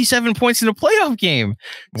 Had 57 points in a playoff game.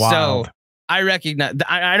 Wild. So I recognize,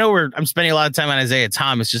 I know I'm spending a lot of time on Isaiah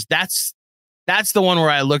Thomas. Just that's the one where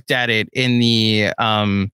I looked at it in the,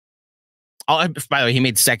 by the way, he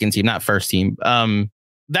made second team, not first team.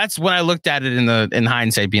 That's when I looked at it in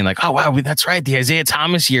hindsight being like, oh, wow, that's right. The Isaiah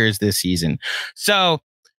Thomas year is this season. So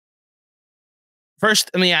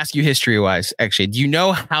first, let me ask you history wise, actually, do you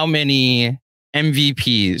know how many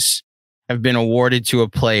MVPs have been awarded to a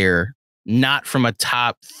player not from a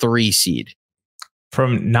top 3 seed?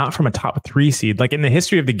 Not from a top 3 seed, like in the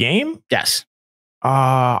history of the game? Yes.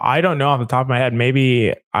 I don't know off the top of my head.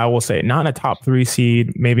 Maybe I will say not in a top 3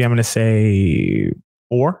 seed. Maybe I'm going to say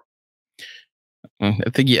 4. I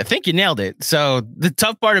think you nailed it. So the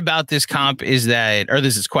tough part about this comp is that, or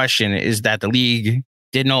this question is that the league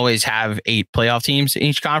didn't always have 8 playoff teams in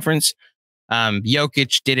each conference.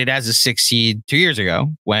 Jokic did it as a 6 seed 2 years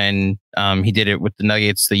ago when he did it with the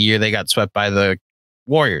Nuggets the year they got swept by the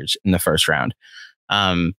Warriors in the first round.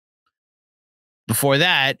 Before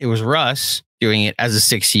that, it was Russ doing it as a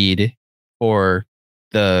 6 seed for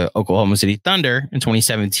the Oklahoma City Thunder in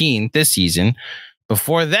 2017, this season.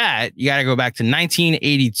 Before that, you got to go back to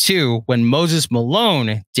 1982 when Moses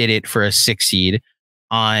Malone did it for a 6 seed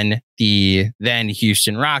on the then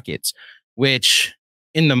Houston Rockets, which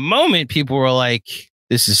in the moment, people were like,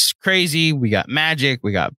 this is crazy. We got Magic,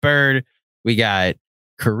 we got Bird, we got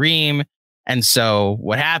Kareem. And so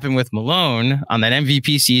what happened with Malone on that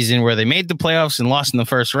MVP season where they made the playoffs and lost in the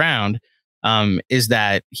first round is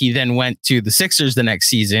that he then went to the Sixers the next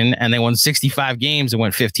season and they won 65 games and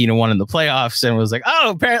went 15-1 in the playoffs and was like, oh,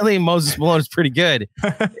 apparently Moses Malone is pretty good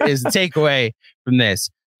is the takeaway from this.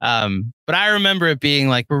 But I remember it being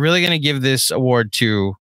like, we're really going to give this award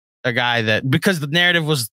to a guy that, because the narrative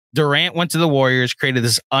was Durant went to the Warriors, created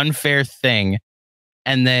this unfair thing.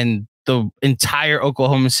 And then the entire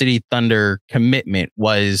Oklahoma City Thunder commitment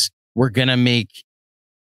was, we're going to make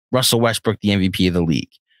Russell Westbrook the MVP of the league.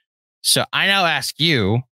 So I now ask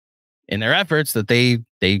you, in their efforts that they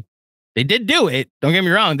did do it, don't get me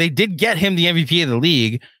wrong, they did get him the MVP of the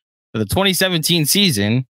league for the 2017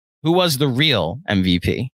 season. Who was the real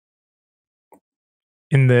MVP?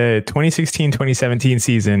 In the 2016-2017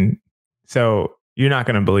 season, so you're not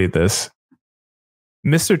going to believe this,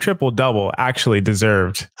 Mr. Triple Double actually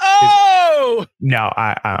deserved. Oh! No,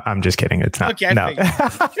 I'm just kidding. It's not. Okay, no.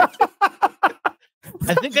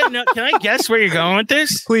 I think I know. Can I guess where you're going with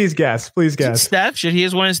this? Please guess. Please guess. Steph, should he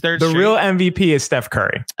have won his third The straight? real MVP is Steph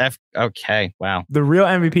Curry. Okay, wow. The real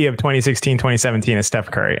MVP of 2016, 2017 is Steph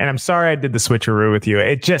Curry. And I'm sorry I did the switcheroo with you.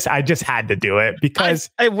 I just had to do it because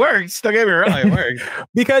it worked. Don't get me wrong, it worked.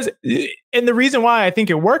 And the reason why I think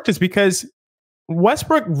it worked is because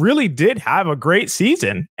Westbrook really did have a great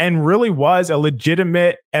season and really was a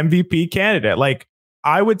legitimate MVP candidate. Like,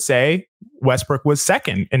 I would say Westbrook was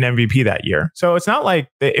second in MVP that year. So it's not like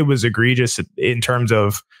it was egregious in terms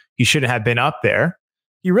of he shouldn't have been up there.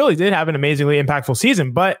 He really did have an amazingly impactful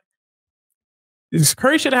season, but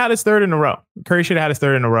Curry should have had his third in a row. It's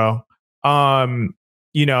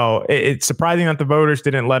surprising that the voters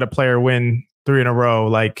didn't let a player win 3 in a row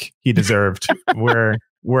like he deserved. Where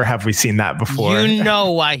have we seen that before? You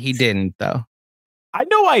know why he didn't, though. I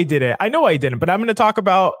know why he did it. But I'm going to talk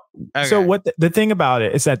about. Okay. So what the thing about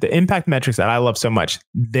it is that the impact metrics that I love so much,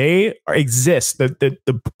 they exist.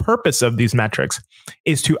 The purpose of these metrics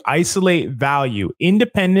is to isolate value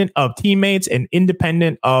independent of teammates and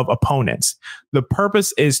independent of opponents. The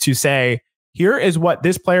purpose is to say, here is what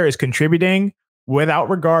this player is contributing without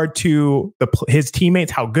regard to his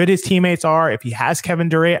teammates, how good his teammates are, if he has Kevin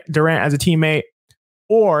Durant as a teammate,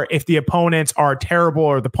 or if the opponents are terrible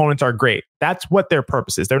or the opponents are great. That's what their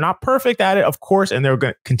purpose is. They're not perfect at it, of course, and they're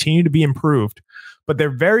going to continue to be improved, but they're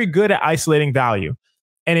very good at isolating value.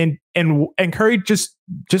 And Curry just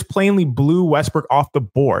plainly blew Westbrook off the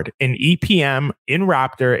board in EPM, in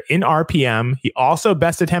Raptor, in RPM. He also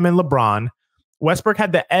bested him in LeBron. Westbrook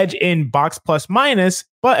had the edge in box plus minus,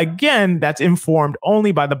 but again, that's informed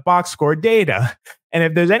only by the box score data. And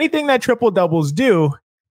if there's anything that triple doubles do,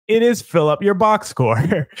 it is fill up your box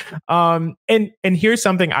score. And here's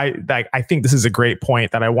something I think this is a great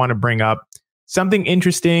point that I want to bring up. Something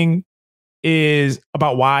interesting is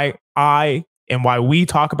about why we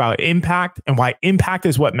talk about impact and why impact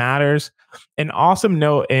is what matters. An awesome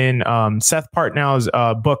note in Seth Partnow's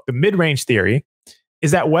book, The Mid-Range Theory,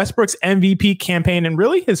 is that Westbrook's MVP campaign and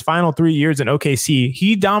really his final 3 years in OKC,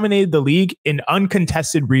 he dominated the league in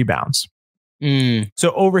uncontested rebounds.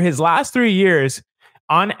 So over his last 3 years,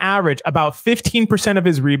 on average, about 15% of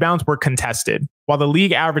his rebounds were contested, while the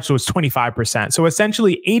league average was 25%. So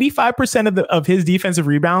essentially 85% of his defensive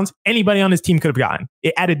rebounds, anybody on his team could have gotten.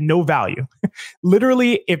 It added no value.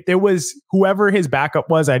 Literally, if there was whoever his backup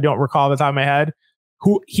was, I don't recall off the top of my head,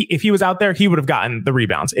 if he was out there, he would have gotten the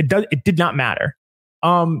rebounds. It did not matter.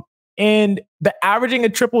 And the averaging a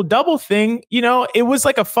triple-double thing, it was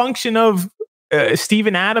like a function of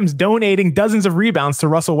Steven Adams donating dozens of rebounds to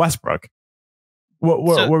Russell Westbrook.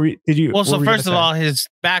 First of all, his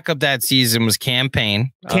backup that season was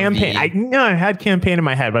Campaign. I had Campaign in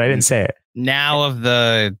my head, but I didn't say it.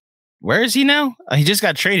 Where is he now? He just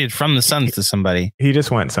got traded from the Suns to somebody. He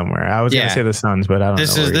just went somewhere. I was going to say the Suns, but I don't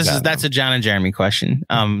know. That's a John and Jeremy question.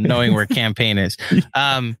 Knowing where Campaign is.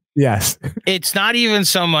 Yes. It's not even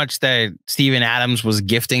so much that Steven Adams was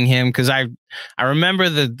gifting him, because I remember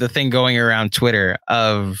the thing going around Twitter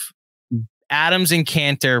of Adams and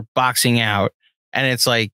Cantor boxing out. And it's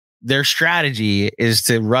like their strategy is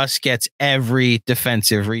to Russ gets every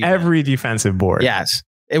defensive rebound. Every defensive board. Yes.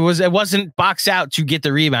 It wasn't box out to get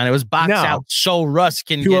the rebound. It was box out so Russ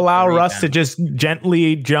can allow Russ to just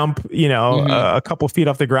gently jump, a couple feet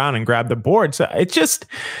off the ground and grab the board. So it's just,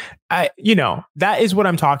 that is what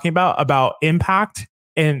I'm talking about impact.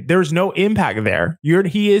 And there's no impact there.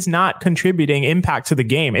 He is not contributing impact to the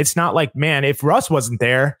game. It's not like, man, if Russ wasn't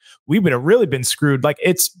there, we would have really been screwed. Like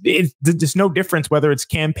there's no difference whether it's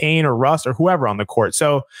Campaign or Russ or whoever on the court.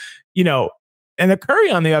 So, and the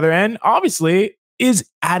Curry on the other end, obviously, is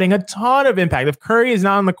adding a ton of impact. If Curry is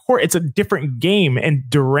not on the court, it's a different game. And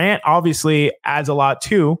Durant obviously adds a lot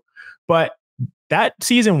too. But that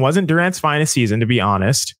season wasn't Durant's finest season, to be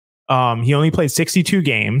honest. He only played 62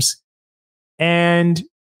 games. And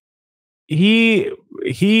he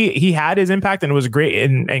had his impact and it was great.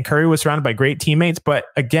 And Curry was surrounded by great teammates. But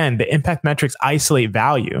again, the impact metrics isolate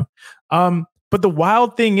value. But the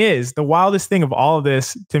wildest thing of all of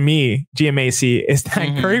this to me, GMAC, is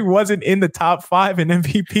that Curry wasn't in the top 5 in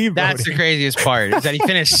MVP voting. That's the craziest part, is that he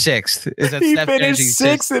finished 6th. He finished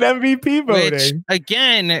 6th in MVP voting. Which,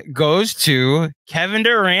 again, goes to Kevin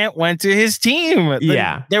Durant went to his team. Look,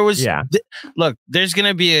 there's going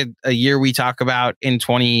to be a year we talk about in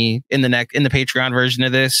the Patreon version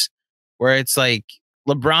of this, where it's like,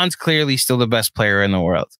 LeBron's clearly still the best player in the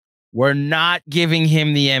world. We're not giving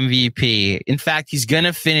him the MVP. In fact, he's going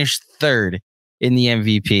to finish 3rd in the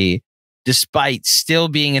MVP, despite still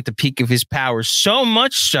being at the peak of his powers. So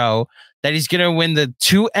much so that he's going to win the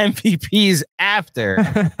 2 MVPs after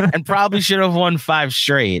and probably should have won 5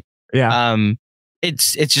 straight. Yeah.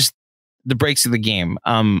 it's just the breaks of the game.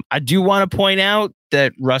 I do want to point out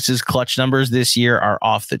that Russ's clutch numbers this year are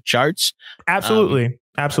off the charts. Absolutely.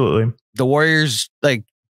 The Warriors, like,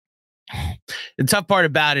 the tough part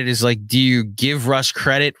about it is, like, do you give Russ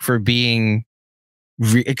credit for being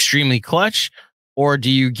extremely clutch, or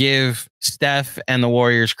do you give Steph and the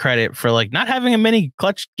Warriors credit for, like, not having many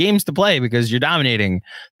clutch games to play because you're dominating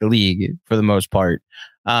the league for the most part?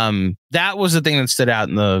 That was the thing that stood out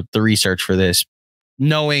in the research for this.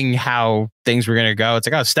 Knowing how things were going to go, it's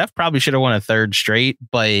like, oh, Steph probably should have won a third straight,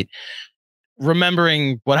 but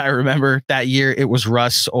remembering what I remember that year, it was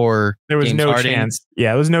Russ or there was James no Harden. chance. Yeah,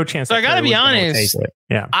 there was no chance. So I got to be honest.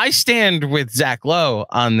 Yeah, I stand with Zach Lowe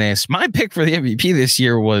on this. My pick for the MVP this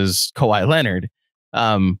year was Kawhi Leonard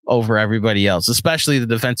over everybody else, especially the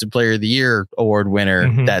Defensive Player of the Year award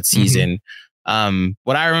winner that season.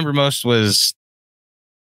 What I remember most was,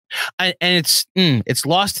 and it's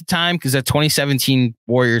lost to time because that 2017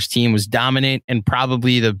 Warriors team was dominant and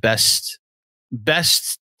probably the best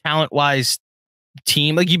talent wise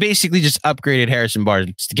team. Like, you basically just upgraded Harrison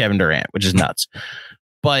Barnes to Kevin Durant, which is nuts.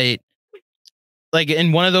 But like,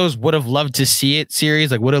 in one of those would have loved to see it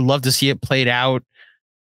series, like would have loved to see it played out.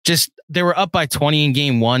 Just, they were up by 20 in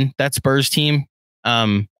game one, that Spurs team.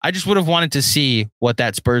 I just would have wanted to see what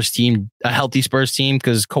that Spurs team, a healthy Spurs team,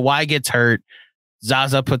 because Kawhi gets hurt.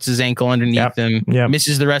 Zaza puts his ankle underneath him,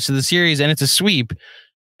 misses the rest of the series, and it's a sweep.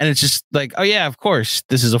 And it's just like, oh yeah, of course,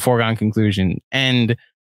 this is a foregone conclusion. And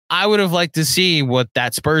I would have liked to see what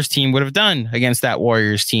that Spurs team would have done against that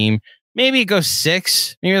Warriors team. Maybe it goes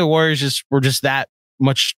 6. Maybe the Warriors were just that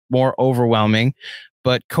much more overwhelming.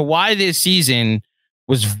 But Kawhi this season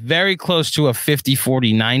was very close to a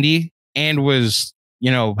 50-40-90 and was,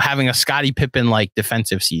 having a Scottie Pippen-like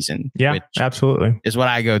defensive season. Yeah, absolutely. Is what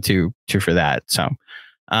I go to for that. So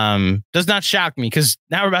does not shock me, because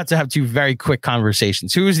now we're about to have two very quick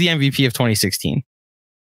conversations. Who was the MVP of 2016?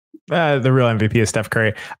 The real MVP is Steph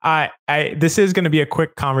Curry. This is going to be a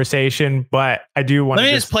quick conversation, but I do want to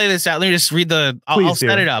just play this out. Let me just read I'll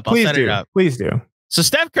set it up. Please do. So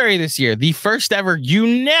Steph Curry this year, the first ever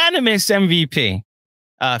unanimous MVP,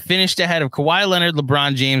 finished ahead of Kawhi Leonard,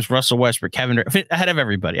 LeBron James, Russell Westbrook, Kevin Durant, ahead of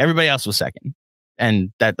everybody. Everybody else was second.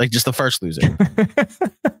 And that, like, just the first loser.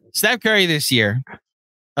 Steph Curry this year,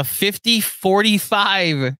 a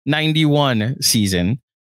 50-45-91 season.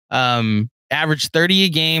 Averaged 30 a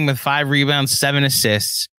game with 5 rebounds, 7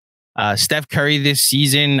 assists. Steph Curry this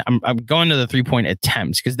season, I'm going to the 3-point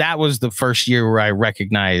attempts, because that was the first year where I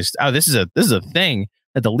recognized, oh, this is a thing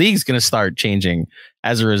that the league's going to start changing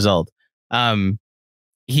as a result.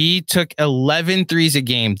 He took 11 threes a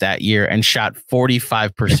game that year and shot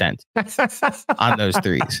 45% on those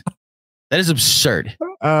threes. That is absurd.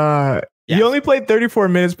 He only played 34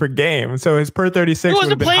 minutes per game, so his per 36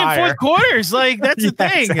 would have been higher. He wasn't playing fourth quarters. Like, that's the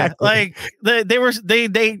thing. Exactly. Like,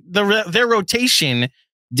 their rotation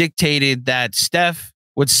dictated that Steph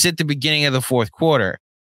would sit the beginning of the fourth quarter,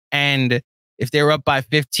 and if they were up by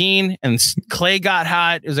 15 and Clay got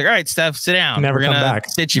hot, it was like, all right, Steph, sit down. We're gonna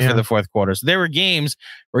sit you for the fourth quarter. So there were games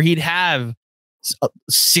where he'd have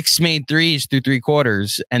 6 made threes through 3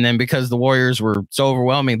 quarters, and then because the Warriors were so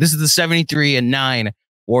overwhelming, this is the 73-9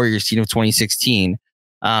 Warriors team of 2016.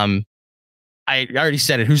 I already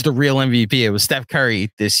said it. Who's the real MVP? It was Steph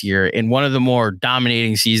Curry this year in one of the more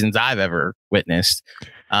dominating seasons I've ever witnessed.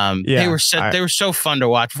 They were so fun to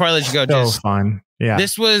watch. Before I let you go, fun. Yeah,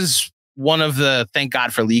 this was one of the thank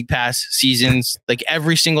God for League Pass seasons. Like,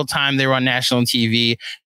 every single time they were on national TV,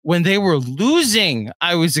 when they were losing,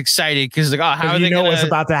 I was excited because, like, oh, how are they going what's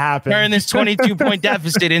about to happen? Turn this 22-point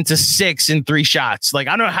deficit into 6 in 3 shots? Like,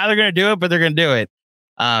 I don't know how they're going to do it, but they're going to do it.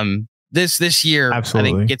 This year,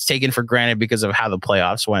 absolutely. I think gets taken for granted because of how the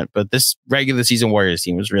playoffs went. But this regular season Warriors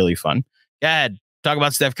team was really fun. Go ahead, talk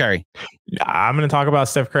about Steph Curry. I'm going to talk about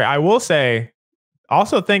Steph Curry. I will say,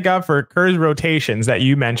 also thank God for Curry's rotations that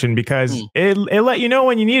you mentioned, because it let you know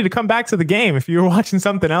when you needed to come back to the game. If you were watching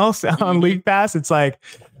something else on League Pass, it's like,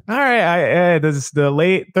 all right, this is the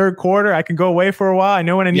late third quarter. I can go away for a while. I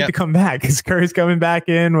know when I need to come back, because Curry's coming back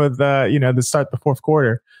in with the start the fourth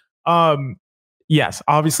quarter. Yes,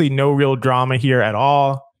 obviously no real drama here at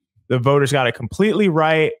all. The voters got it completely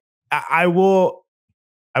right. I will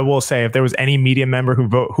say, if there was any media member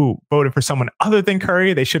who voted for someone other than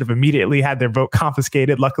Curry, they should have immediately had their vote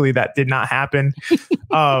confiscated. Luckily, that did not happen.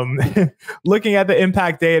 Looking at the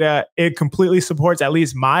impact data, it completely supports at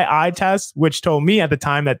least my eye test, which told me at the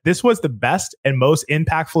time that this was the best and most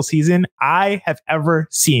impactful season I have ever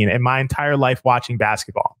seen in my entire life watching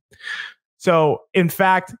basketball. So, in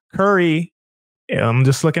fact, Curry, I'm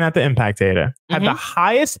just looking at the impact data, had the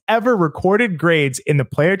highest ever recorded grades in the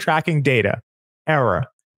player tracking data era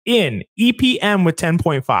in EPM with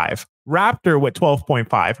 10.5, Raptor with 12.5,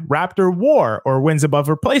 Raptor WAR or wins above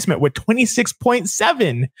replacement with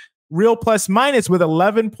 26.7, Real plus minus with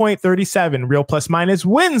 11.37, Real plus minus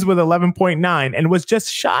wins with 11.9, and was just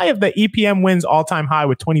shy of the EPM wins all-time high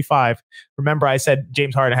with 25. Remember, I said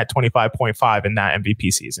James Harden had 25.5 in that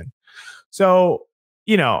MVP season. So,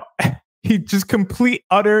 you know, he just complete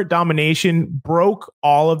utter domination, broke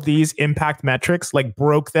all of these impact metrics, like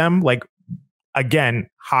broke them, like again,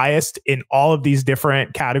 highest in all of these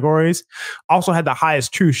different categories. Also had the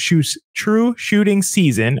highest true shooting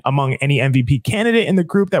season among any MVP candidate in the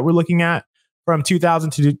group that we're looking at from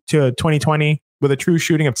 2000 to 2020 with a true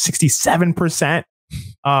shooting of 67%.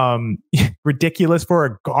 Ridiculous for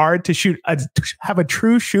a guard to have a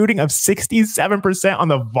true shooting of 67% on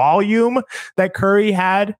the volume that Curry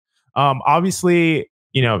had. Obviously,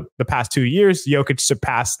 you know, the past 2 years, Jokic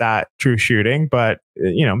surpassed that true shooting, but,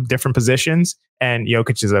 you know, different positions. And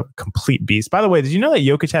Jokic is a complete beast. By the way, did you know that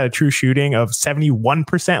Jokic had a true shooting of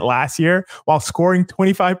 71% last year while scoring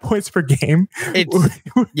 25 points per game?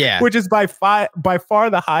 Which is by far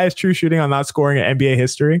the highest true shooting on not scoring in NBA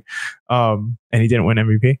history. And he didn't win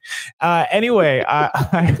MVP. Anyway,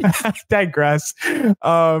 I digress. Curry.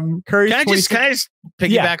 Can I just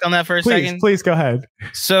piggyback on that for a second? Please go ahead.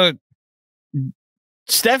 So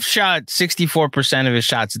Steph shot 64% of his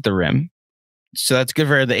shots at the rim. So that's good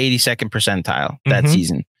for the 82nd percentile that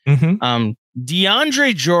season.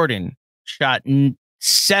 DeAndre Jordan shot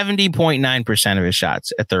 70.9% of his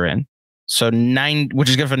shots at the rim. So which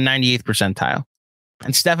is good for the 98th percentile.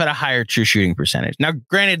 And Steph had a higher true shooting percentage. Now,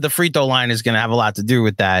 granted, the free throw line is going to have a lot to do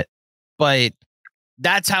with that, but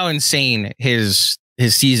that's how insane his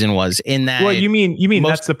season was in that. Well, you mean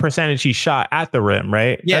that's the percentage he shot at the rim,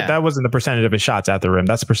 right? Yeah. That wasn't the percentage of his shots at the rim.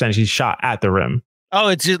 That's the percentage he shot at the rim. Oh,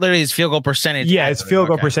 it's literally his field goal percentage. Yeah, it's field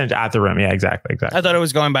goal percentage at the rim. Yeah, exactly. I thought it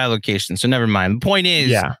was going by location, so never mind. The point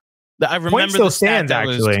is, I remember point still stands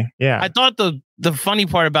actually. I thought the funny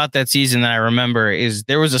part about that season that I remember is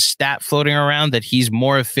there was a stat floating around that he's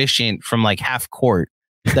more efficient from like half court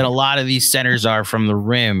than a lot of these centers are from the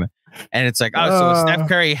rim. And it's like, so a Steph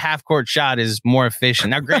Curry half court shot is more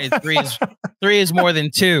efficient. Now, granted, three is more than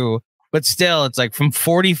two, but still, it's like from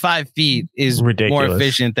 45 feet is ridiculous. More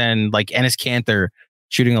efficient than like Enes Kanter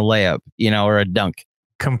shooting a layup, you know, or a dunk.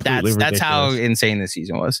 Completely ridiculous. That's how insane this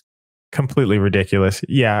season was. Completely ridiculous.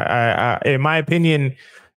 Yeah, in my opinion,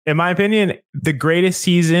 the greatest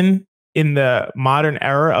season in the modern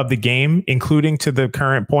era of the game, including to the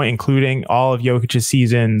current point, including all of Jokic's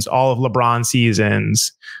seasons, all of LeBron's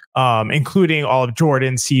seasons, including all of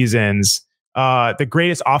Jordan's seasons, the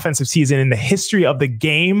greatest offensive season in the history of the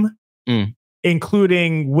game,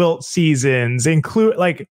 including Wilt seasons, and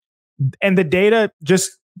the data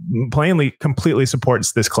just plainly completely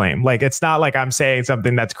supports this claim. Like, it's not like I'm saying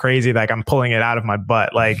something that's crazy, like I'm pulling it out of my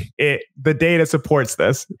butt. Like the data supports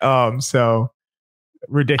this. So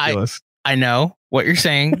ridiculous. I know what you're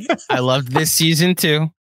saying. I loved this season too.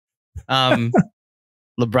 LeBron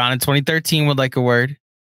in 2013 would like a word.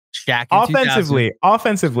 Shaq in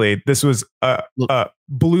offensively, this was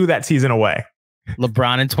blew that season away.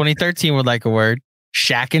 LeBron in 2013 would like a word.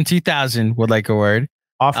 Shaq in 2000 would like a word.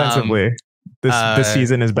 Offensively, this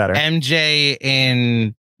season is better. MJ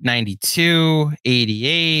in 92,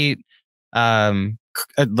 88.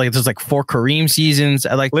 Like there's like 4 Kareem seasons.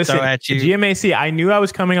 I like to throw at you. GMAC, I knew I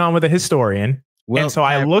was coming on with a historian. And so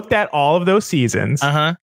I looked at all of those seasons.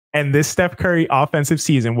 And this Steph Curry offensive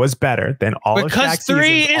season was better than all of Shaq's seasons. Because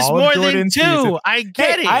 3 is more than 2. Seasons. I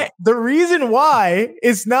get it. The reason why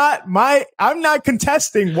is not I'm not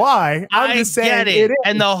contesting why. I'm just saying it is.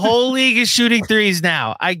 And the whole league is shooting threes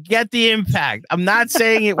now. I get the impact. I'm not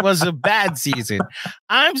saying it was a bad season.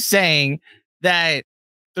 I'm saying that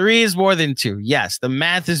 3 is more than 2. Yes, the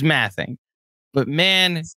math is mathing. But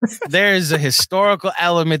man, there's a historical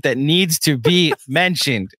element that needs to be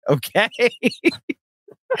mentioned. Okay.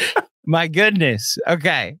 My goodness.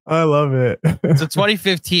 Okay. I love it. So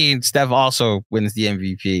 2015, Steph also wins the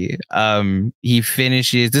MVP. He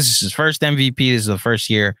finishes, this is his first MVP. This is the first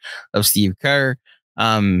year of Steve Kerr.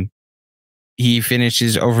 He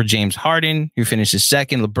finishes over James Harden, who finishes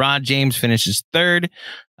second. LeBron James finishes third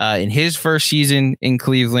in his first season in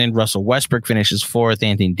Cleveland. Russell Westbrook finishes fourth.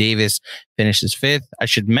 Anthony Davis finishes fifth. I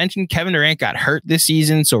should mention Kevin Durant got hurt this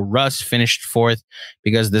season, so Russ finished fourth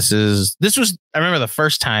because this was I remember the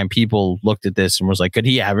first time people looked at this and was like, could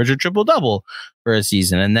he average a triple double for a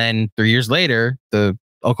season? And then 3 years later, the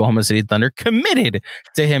Oklahoma City Thunder committed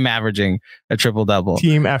to him averaging a triple-double.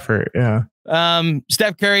 Team effort, yeah.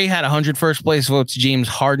 Steph Curry had 100 first place votes. James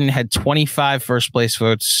Harden had 25 first place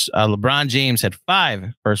votes. LeBron James had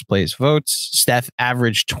 5 first place votes. Steph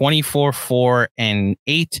averaged 24, 4, and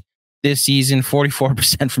 8 this season,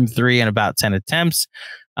 44% from 3 and about 10 attempts,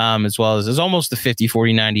 as well as almost a 50,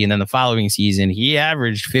 40, 90. And then the following season, he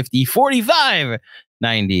averaged 50, 45,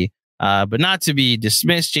 90. But not to be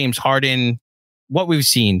dismissed, James Harden, what we've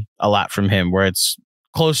seen a lot from him, where it's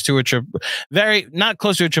close to not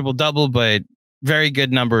close to a triple double, but very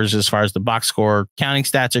good numbers as far as the box score counting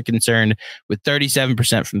stats are concerned, with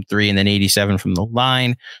 37% from 3 and then 87 from the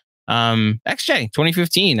line. XJ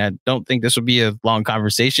 2015. I don't think this will be a long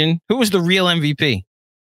conversation. Who was the real MVP?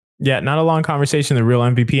 Yeah, not a long conversation. The real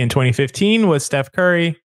MVP in 2015 was Steph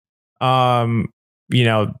Curry. There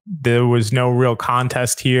was no real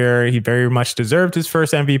contest here. He very much deserved his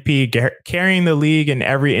first MVP, carrying the league in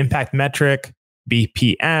every impact metric,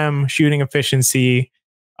 BPM, shooting efficiency.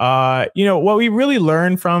 What we really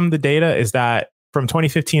learned from the data is that from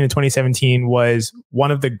 2015 to 2017 was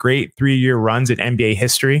one of the great 3-year runs in NBA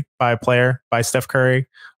history by a player, by Steph Curry,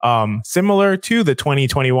 similar to the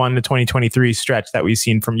 2021 to 2023 stretch that we've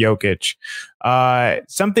seen from Jokic.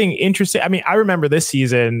 Something interesting. I mean, I remember this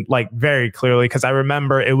season like very clearly because I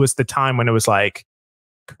remember it was the time when it was like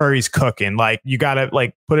Curry's cooking. Like you got to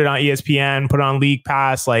like put it on ESPN, put it on League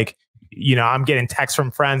Pass, like, I'm getting texts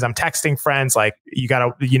from friends. I'm texting friends like, you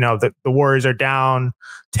got to, the Warriors are down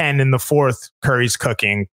 10 in the fourth. Curry's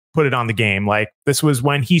cooking. Put it on the game. Like this was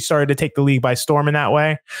when he started to take the league by storm in that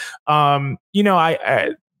way.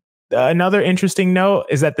 Another interesting note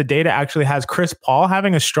is that the data actually has Chris Paul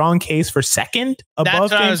having a strong case for second above James Harden.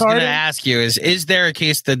 That's what I was going to ask you is there a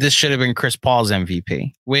case that this should have been Chris Paul's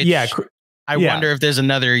MVP? Which I wonder if there's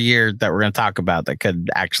another year that we're going to talk about that could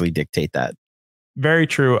actually dictate that. Very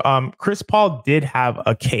true. Chris Paul did have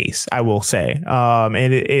a case, I will say.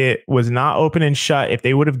 And it was not open and shut. If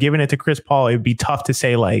they would have given it to Chris Paul, it would be tough to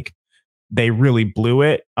say like they really blew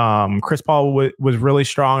it. Chris Paul was really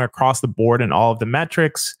strong across the board in all of the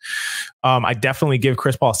metrics. I definitely give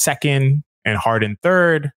Chris Paul second and Harden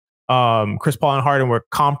third. Chris Paul and Harden were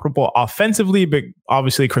comparable offensively, but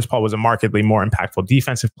obviously Chris Paul was a markedly more impactful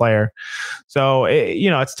defensive player. So,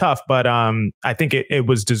 it's tough, but I think it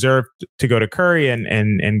was deserved to go to Curry,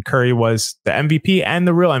 and Curry was the MVP and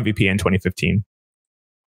the real MVP in 2015.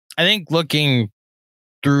 I think looking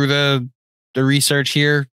through the research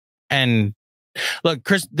here, and look,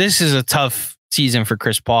 Chris, this is a tough season for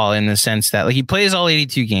Chris Paul in the sense that like he plays all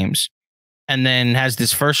 82 games. And then has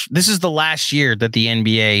this is the last year that the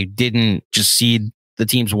NBA didn't just seed the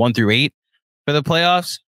teams 1 through 8 for the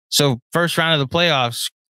playoffs. So first round of the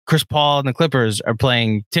playoffs, Chris Paul and the Clippers are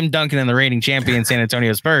playing Tim Duncan and the reigning champion San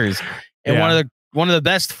Antonio Spurs in one of the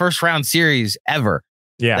best first round series ever.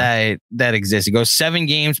 Yeah, that exists. It goes 7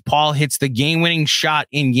 games. Paul hits the game winning shot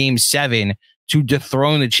in game 7 to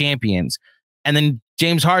dethrone the champions. And then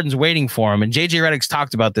James Harden's waiting for him. And JJ Redick's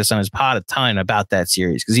talked about this on his pod a ton about that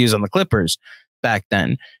series because he was on the Clippers back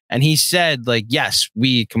then. And he said, like, yes,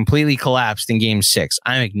 we completely collapsed in game 6.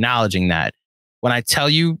 I'm acknowledging that. When I tell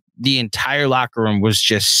you the entire locker room was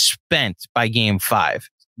just spent by game 5,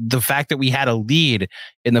 the fact that we had a lead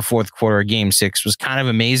in the fourth quarter of game 6 was kind of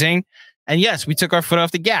amazing. And yes, we took our foot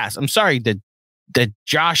off the gas. I'm sorry that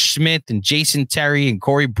Josh Smith and Jason Terry and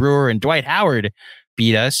Corey Brewer and Dwight Howard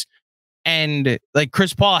beat us. And like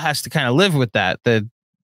Chris Paul has to kind of live with that. That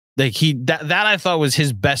I thought was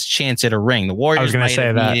his best chance at a ring. The Warriors might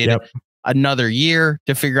have needed another year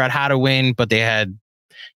to figure out how to win, but they had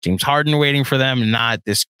James Harden waiting for them, and not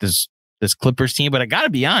this Clippers team. But I got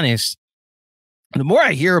to be honest, the more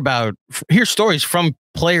I hear stories from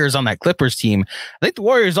players on that Clippers team, I think the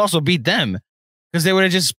Warriors also beat them because they would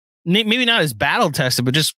have just maybe not as battle tested,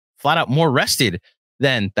 but just flat out more rested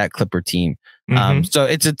than that Clipper team. So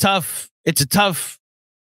it's a tough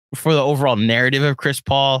for the overall narrative of Chris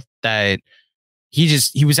Paul that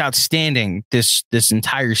he was outstanding this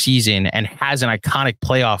entire season and has an iconic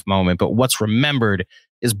playoff moment. But what's remembered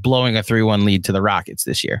is blowing a 3-1 lead to the Rockets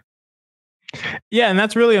this year. Yeah, and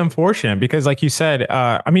that's really unfortunate because, like you said,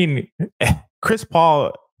 Chris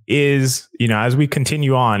Paul is, as we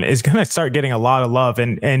continue on, is going to start getting a lot of love.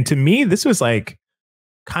 And to me, this was like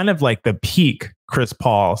kind of like the peak Chris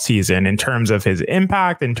Paul season in terms of his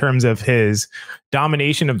impact, in terms of his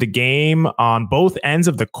domination of the game on both ends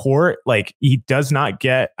of the court. Like he does not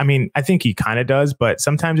get, I think he kind of does, but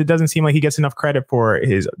sometimes it doesn't seem like he gets enough credit for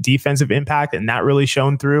his defensive impact, and that really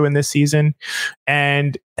shone through in this season.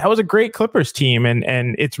 And that was a great Clippers team. And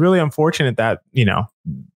it's really unfortunate that,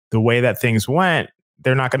 the way that things went,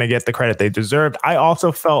 they're not going to get the credit they deserved. I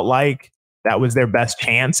also felt like that was their best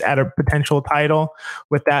chance at a potential title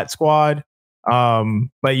with that squad.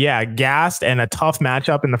 But yeah, gassed and a tough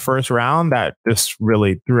matchup in the first round that just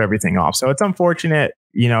really threw everything off. So it's unfortunate.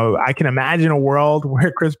 You know, I can imagine a world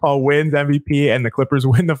where Chris Paul wins MVP and the Clippers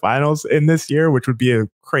win the finals in this year, which would be a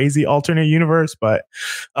crazy alternate universe. But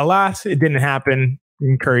alas, it didn't happen.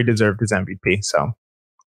 Curry deserved his MVP. So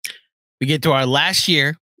we get to our last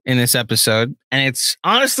year in this episode, and it's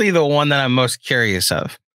honestly the one that I'm most curious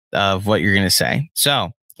of what you're going to say.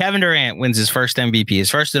 So Kevin Durant wins his first MVP,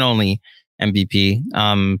 his first and only MVP.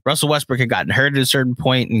 Russell Westbrook had gotten hurt at a certain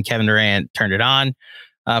point, and Kevin Durant turned it on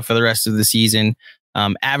for the rest of the season.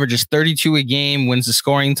 Averages 32 a game, wins the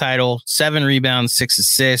scoring title, 7 rebounds, 6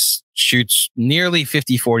 assists, shoots nearly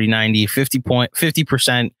 50-40-90,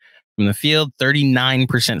 50% from the field,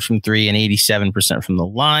 39% from three, and 87% from the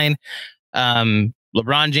line.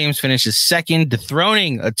 LeBron James finishes second,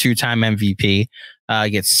 dethroning a 2-time MVP.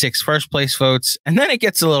 Gets 6 first place votes, and then it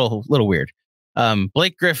gets a little weird.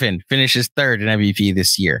 Blake Griffin finishes third in MVP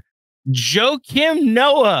this year. Joakim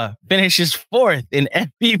Noah finishes 4th in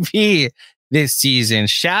MVP this season.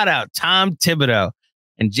 Shout out Tom Thibodeau.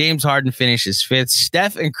 And James Harden finishes 5th.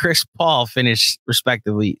 Steph and Chris Paul finish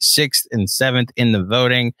respectively 6th and 7th in the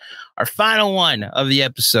voting. Our final one of the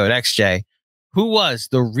episode, XJ. Who was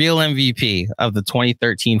the real MVP of the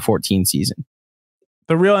 2013-14 season?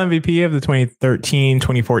 The real MVP of the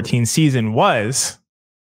 2013-2014 season was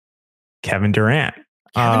Kevin Durant.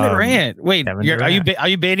 Kevin Durant. Wait, Durant. Are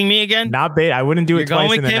you baiting me again? Not bait. I wouldn't do it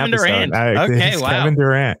twice in an Kevin episode. Durant. Okay, wow. Kevin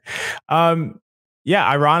Durant. Yeah,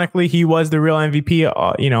 ironically, he was the real MVP.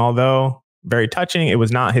 Although very touching, it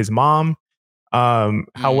was not his mom.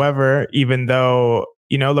 However, even though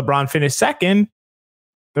LeBron finished second,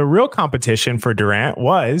 the real competition for Durant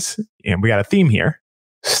was, and we got a theme here,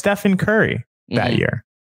 Stephen Curry that year.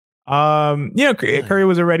 Curry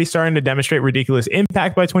was already starting to demonstrate ridiculous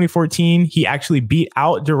impact by 2014. He actually beat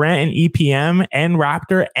out Durant in EPM and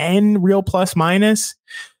Raptor and real plus minus.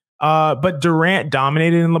 But Durant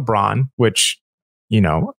dominated in LeBron, which,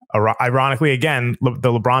 ironically, again,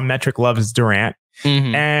 the LeBron metric loves Durant,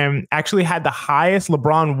 and actually had the highest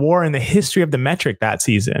LeBron WAR in the history of the metric that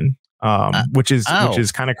season, which is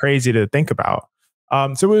kind of crazy to think about.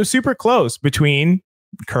 So it was super close between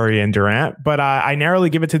Curry and Durant, but I narrowly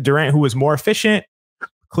give it to Durant, who was more efficient,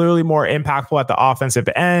 clearly more impactful at the offensive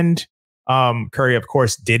end. Curry, of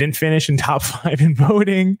course, didn't finish in top 5 in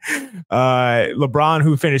voting. LeBron,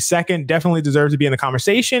 who finished second, definitely deserves to be in the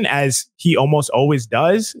conversation, as he almost always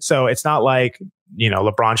does. So it's not like,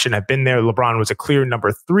 LeBron shouldn't have been there. LeBron was a clear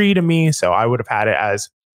number 3 to me. So I would have had it as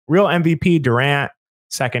real MVP Durant,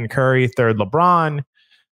 second Curry, third LeBron.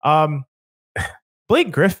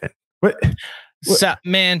 Blake Griffin. So,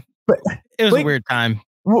 man, it was a weird time.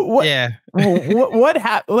 What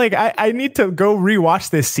happened? Like, I need to go rewatch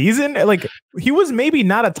this season. Like, he was maybe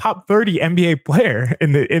not a top 30 NBA player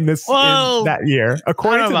in that year,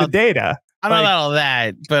 according to the data. I don't know about all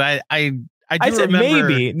that, but I do said remember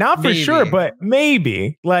maybe, not for sure, but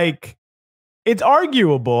maybe. Like, it's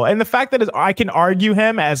arguable, and the fact that I can argue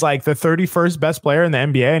him as like the 31st best player in the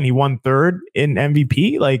NBA, and he won 3rd in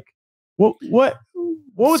MVP. Like, what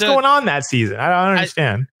was going on that season? I don't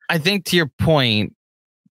understand. I think, to your point,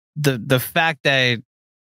 the fact that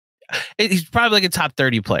he's probably like a top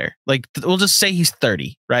 30 player. Like, we'll just say he's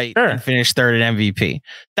 30, right? Sure. And finished 3rd in MVP.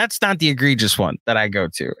 That's not the egregious one that I go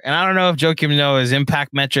to. And I don't know if Joakim Noah's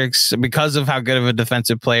impact metrics, because of how good of a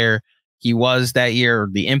defensive player he was that year, or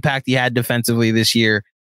the impact he had defensively this year,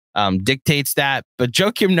 dictates that. But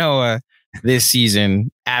Joakim Noah this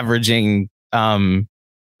season averaging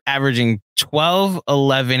 12,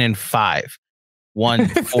 11, and 5, won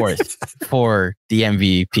 4th for the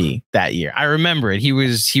MVP that year. I remember it. He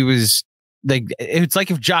was like, it's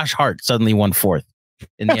like if Josh Hart suddenly won 4th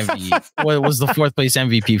in the MVP. What was the 4th place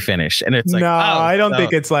MVP finish? And it's like, I don't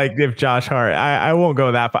think it's like if Josh Hart. I won't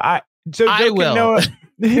go that, but I will.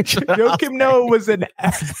 Joakim Noah was an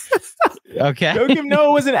Joakim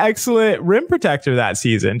Noah was an excellent rim protector that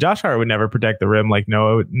season. Josh Hart would never protect the rim like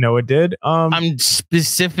Noah did. I'm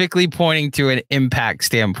specifically pointing to an impact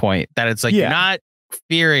standpoint, that it's like, you're not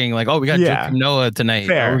fearing like, oh, we got Joakim Noah tonight.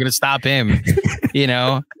 Oh, we're gonna stop him.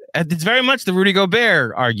 It's very much the Rudy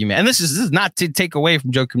Gobert argument, and this is not to take away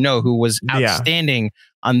from Joakim Noah, who was outstanding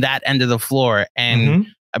on that end of the floor. And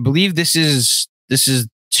I believe this is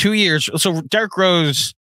 2 years. So Derrick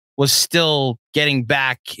Rose was still getting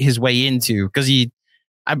back his way into, because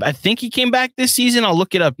I think he came back this season. I'll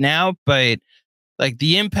look it up now, but like,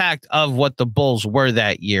 the impact of what the Bulls were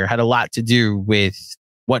that year had a lot to do with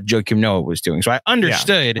what Joakim Noah was doing. So I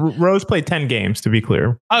understood. Yeah. Rose played 10 games, to be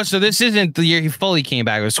clear. Oh, so this isn't the year he fully came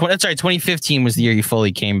back. It was 2015 was the year he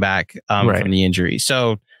fully came back from the injury.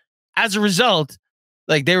 So as a result,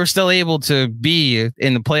 like they were still able to be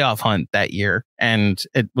in the playoff hunt that year. And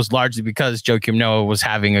it was largely because Joakim Noah was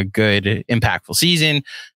having a good, impactful season.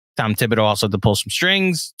 Tom Thibodeau also had to pull some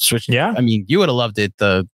strings. I mean, you would have loved it.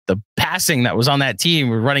 The passing that was on that team,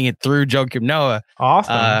 we're running it through Joakim Noah.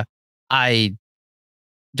 Awesome.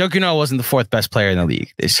 Joakim Noah wasn't the fourth best player in the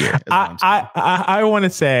league this year. I want to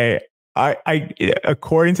say,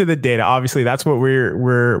 according to the data, obviously that's what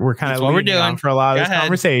we're kind of leading on for a lot of this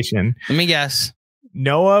conversation. Let me guess.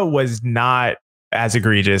 Noah was not as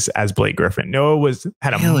egregious as Blake Griffin. Noah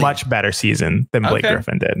had a much better season than Blake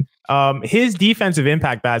Griffin did. His defensive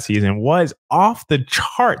impact that season was off the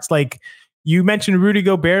charts. Like you mentioned Rudy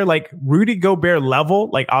Gobert, like Rudy Gobert level,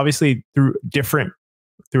 like obviously through a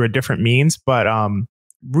different means, but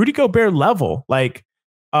Rudy Gobert level, like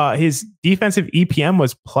his defensive EPM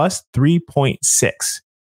was plus 3.6.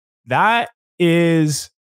 That is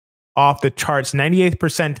off the charts, 98th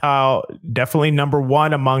percentile, definitely number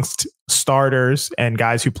one amongst starters and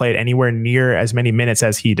guys who played anywhere near as many minutes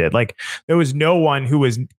as he did. Like there was no one who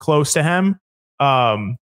was close to him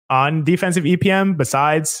on defensive EPM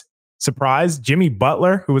besides, surprise, Jimmy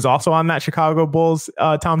Butler, who was also on that Chicago Bulls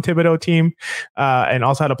Tom Thibodeau team and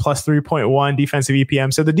also had a plus 3.1 defensive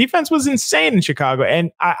EPM. So the defense was insane in Chicago. And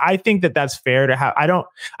I think that that's fair to have.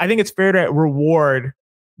 I think it's fair to reward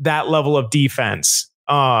that level of defense.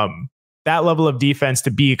 That level of defense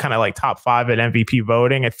to be kind of like top 5 at MVP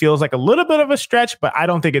voting. It feels like a little bit of a stretch, but I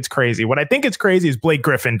don't think it's crazy. What I think is crazy is Blake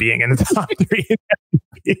Griffin being in the top 3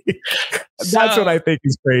 in MVP. That's what I think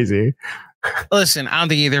is crazy. Listen, I don't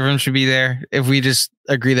think either of them should be there. If we just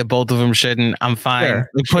agree that both of them shouldn't, I'm fine.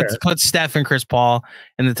 Put Steph and Chris Paul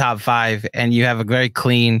in the top 5 and you have a very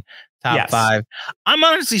clean top 5. I'm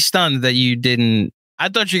honestly stunned that you didn't. I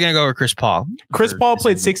thought you were going to go with Chris Paul. Chris Paul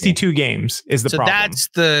played 62 games is the problem. So that's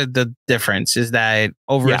the difference is that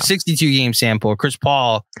over a 62 game sample, Chris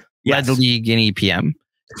Paul led the league in EPM.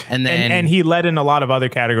 And he led in a lot of other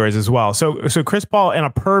categories as well. So Chris Paul in a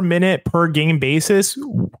per minute, per game basis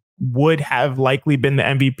would have likely been the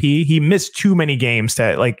MVP. He missed too many games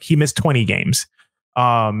he missed 20 games.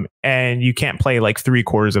 And you can't play like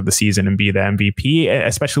 3/4 of the season and be the MVP,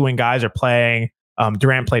 especially when guys are playing.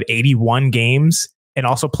 Durant played 81 games. And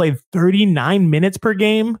also played 39 minutes per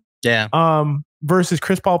game. Yeah. Versus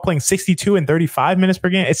Chris Paul playing 62 and 35 minutes per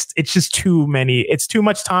game. It's just too many. It's too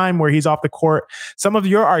much time where he's off the court. Some of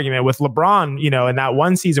your argument with LeBron, in that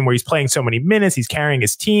one season where he's playing so many minutes, he's carrying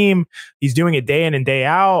his team, he's doing it day in and day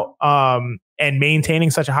out, and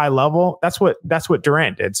maintaining such a high level. That's what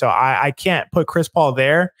Durant did. So I can't put Chris Paul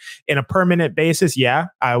there in a per minute basis. Yeah,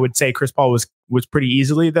 I would say Chris Paul was pretty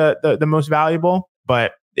easily the most valuable,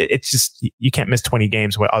 but it's just, you can't miss 20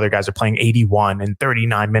 games where other guys are playing 81 and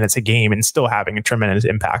 39 minutes a game and still having a tremendous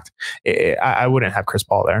impact. I wouldn't have Chris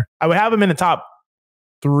Paul there. I would have him in the top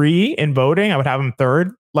 3 in voting. I would have him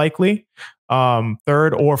third, likely.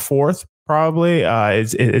 Third or fourth, probably.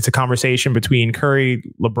 It's a conversation between Curry,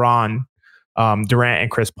 LeBron, Durant, and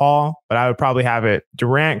Chris Paul. But I would probably have it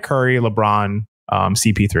Durant, Curry, LeBron,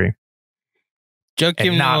 CP3.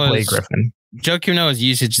 Joakim not Blake Griffin. Joakim Noah's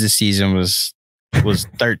usage this season was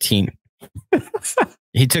 13.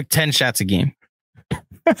 He took 10 shots a game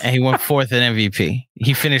and he went 4th in MVP.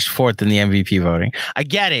 He finished 4th in the MVP voting. I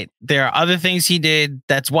get it. There are other things he did.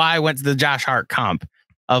 That's why I went to the Josh Hart comp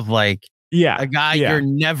of like a guy you're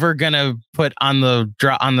never gonna put on the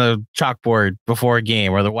chalkboard before a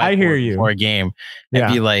game or the whiteboard before a game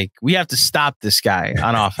and be like, we have to stop this guy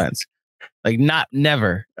on offense. Like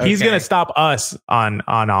never. Okay? He's gonna stop us on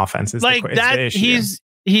offense. Like that.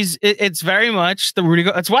 It's very much the Rudy.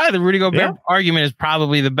 That's why the Rudy Gobert argument is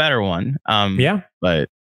probably the better one. But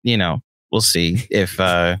we'll see if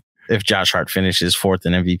Josh Hart finishes 4th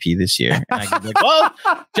in MVP this year. And I can be like, well,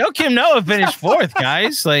 Joakim Noah finished 4th,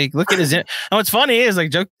 guys. Like, look at his. And what's funny is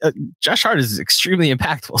like Josh Hart is extremely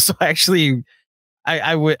impactful. So actually,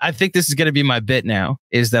 I think this is going to be my bit now.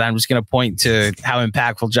 Is that I'm just going to point to how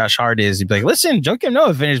impactful Josh Hart is. He'd be like, listen, Joakim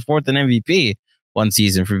Noah finished 4th in MVP. One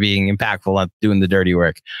season for being impactful on doing the dirty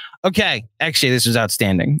work. Okay, actually, this was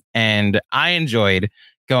outstanding. And I enjoyed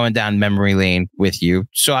going down memory lane with you.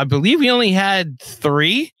 So I believe we only had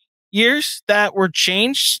 3 years that were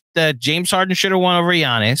changed that James Harden should have won over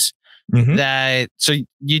Giannis. Mm-hmm. So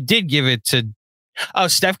you did give it to,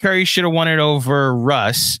 Steph Curry should have won it over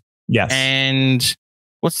Russ. Yes. And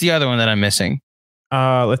what's the other one that I'm missing?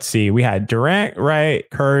 Let's see. We had Durant right,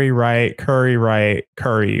 Curry right, Curry right,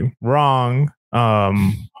 Curry wrong.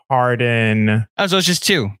 Harden. Oh, so it's just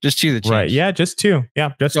two that changed. Right. Yeah, just two.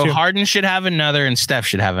 Yeah, just so two. Harden should have another and Steph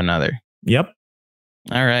should have another. Yep.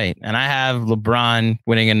 All right. And I have LeBron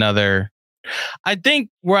winning another. I think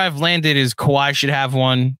where I've landed is Kawhi should have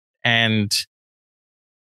one. And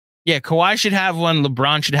yeah, Kawhi should have one.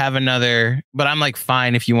 LeBron should have another. But I'm like,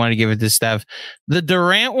 fine if you want to give it to Steph. The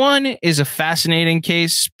Durant one is a fascinating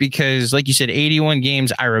case because, like you said, 81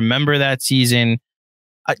 games. I remember that season.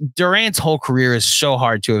 Durant's whole career is so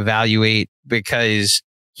hard to evaluate because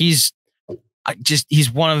he's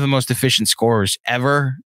one of the most efficient scorers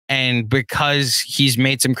ever. And because he's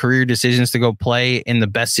made some career decisions to go play in the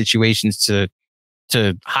best situations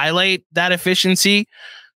to highlight that efficiency,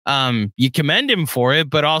 you commend him for it,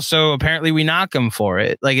 but also apparently we knock him for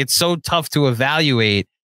it. Like, it's so tough to evaluate,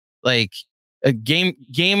 like, a game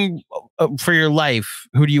for your life.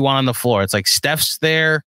 Who do you want on the floor? It's like Steph's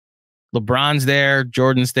there, LeBron's there,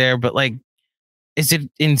 Jordan's there, but like, is it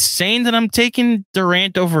insane that I'm taking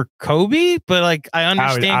Durant over Kobe? But like, I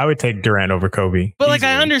understand. I would take Durant over Kobe. But like,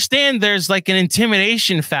 I understand there's like an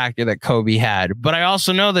intimidation factor that Kobe had. But I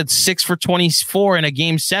also know that 6 for 24 in a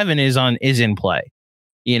game 7 is in play.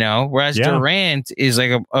 You know, whereas Durant is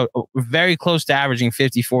like a very close to averaging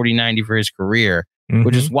 50, 40, 90 for his career,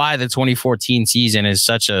 which is why the 2014 season is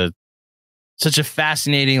such a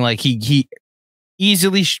fascinating. Like, he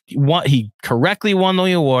easily he correctly won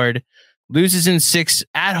the award. Loses in 6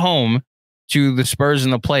 at home to the Spurs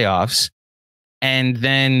in the playoffs. And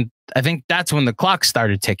then I think that's when the clock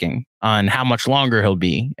started ticking on how much longer he'll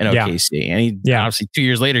be in OKC. And obviously 2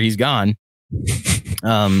 years later, he's gone.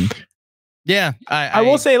 I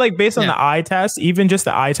will say, like, based on the eye test, even just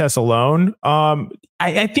the eye test alone,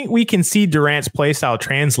 I think we can see Durant's play style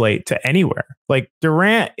translate to anywhere. Like,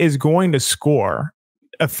 Durant is going to score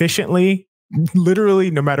efficiently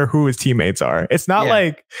literally no matter who his teammates are. It's not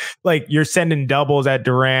like you're sending doubles at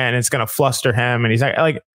Durant and it's going to fluster him. And he's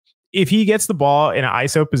like, if he gets the ball in an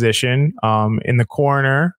ISO position in the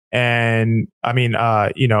corner and near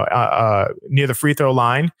the free throw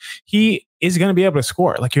line, he is going to be able to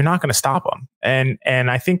score. Like, you're not going to stop him. And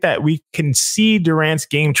I think that we can see Durant's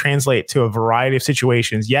game translate to a variety of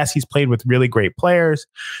situations. Yes, he's played with really great players,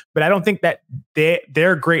 but I don't think that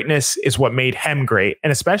their greatness is what made him great.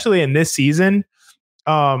 And especially in this season,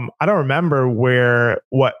 I don't remember what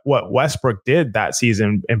Westbrook did that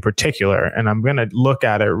season in particular. And I'm going to look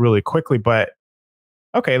at it really quickly, but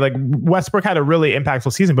okay, like, Westbrook had a really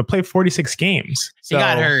impactful season, but played 46 games. So, he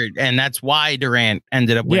got hurt, and that's why Durant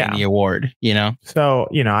ended up winning the award, you know? So,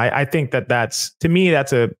 I think that's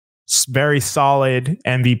a very solid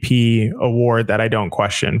MVP award that I don't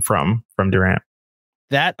question from Durant.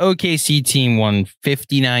 That OKC team won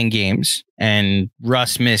 59 games, and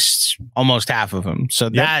Russ missed almost half of them. So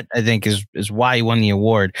that, I think, is why he won the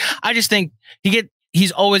award. I just think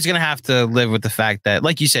he's always going to have to live with the fact that,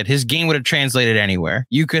 like you said, his game would have translated anywhere.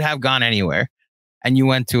 You could have gone anywhere, and you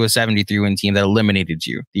went to a 73-win team that eliminated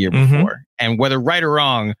you the year before. And whether right or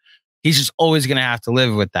wrong, he's just always going to have to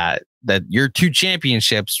live with that your 2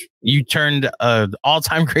 championships, you turned an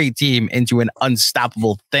all-time great team into an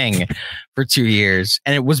unstoppable thing for 2 years.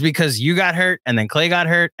 And it was because you got hurt, and then Clay got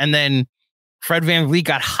hurt, and then Fred VanVleet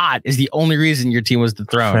got hot is the only reason your team was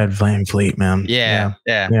dethroned. Fred VanVleet, man. Yeah.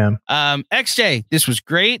 XJ, this was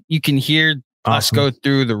great. You can hear us go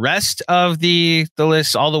through the rest of the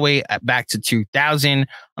list all the way back to 2000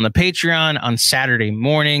 on the Patreon on Saturday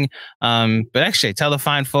morning. But XJ, tell the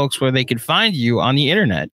fine folks where they could find you on the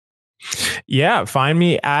internet. Yeah, find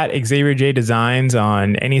me at Xavier J Designs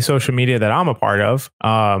on any social media that I'm a part of.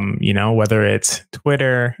 Whether it's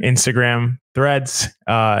Twitter, Instagram, Threads,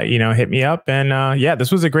 hit me up. And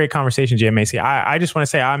this was a grec conversation, GMAC. I just want to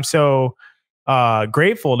say I'm so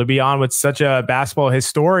grateful to be on with such a basketball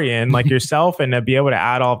historian like yourself, and to be able to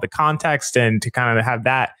add all of the context and to kind of have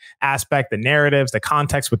that aspect, the narratives, the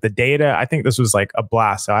context with the data. I think this was like a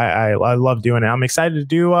blast. So I love doing it. I'm excited to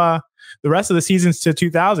do the rest of the seasons to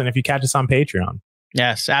 2000 if you catch us on Patreon.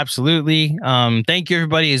 Yes, absolutely. Thank you,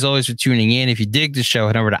 everybody, as always, for tuning in. If you dig the show,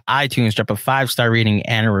 head over to iTunes, drop a 5-star rating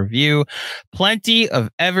and a review. Plenty of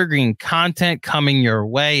evergreen content coming your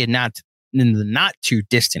way, and not in the not too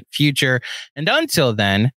distant future. And until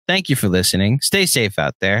then, thank you for listening. Stay safe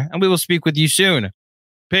out there, and we will speak with you soon.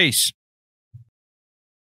 Peace.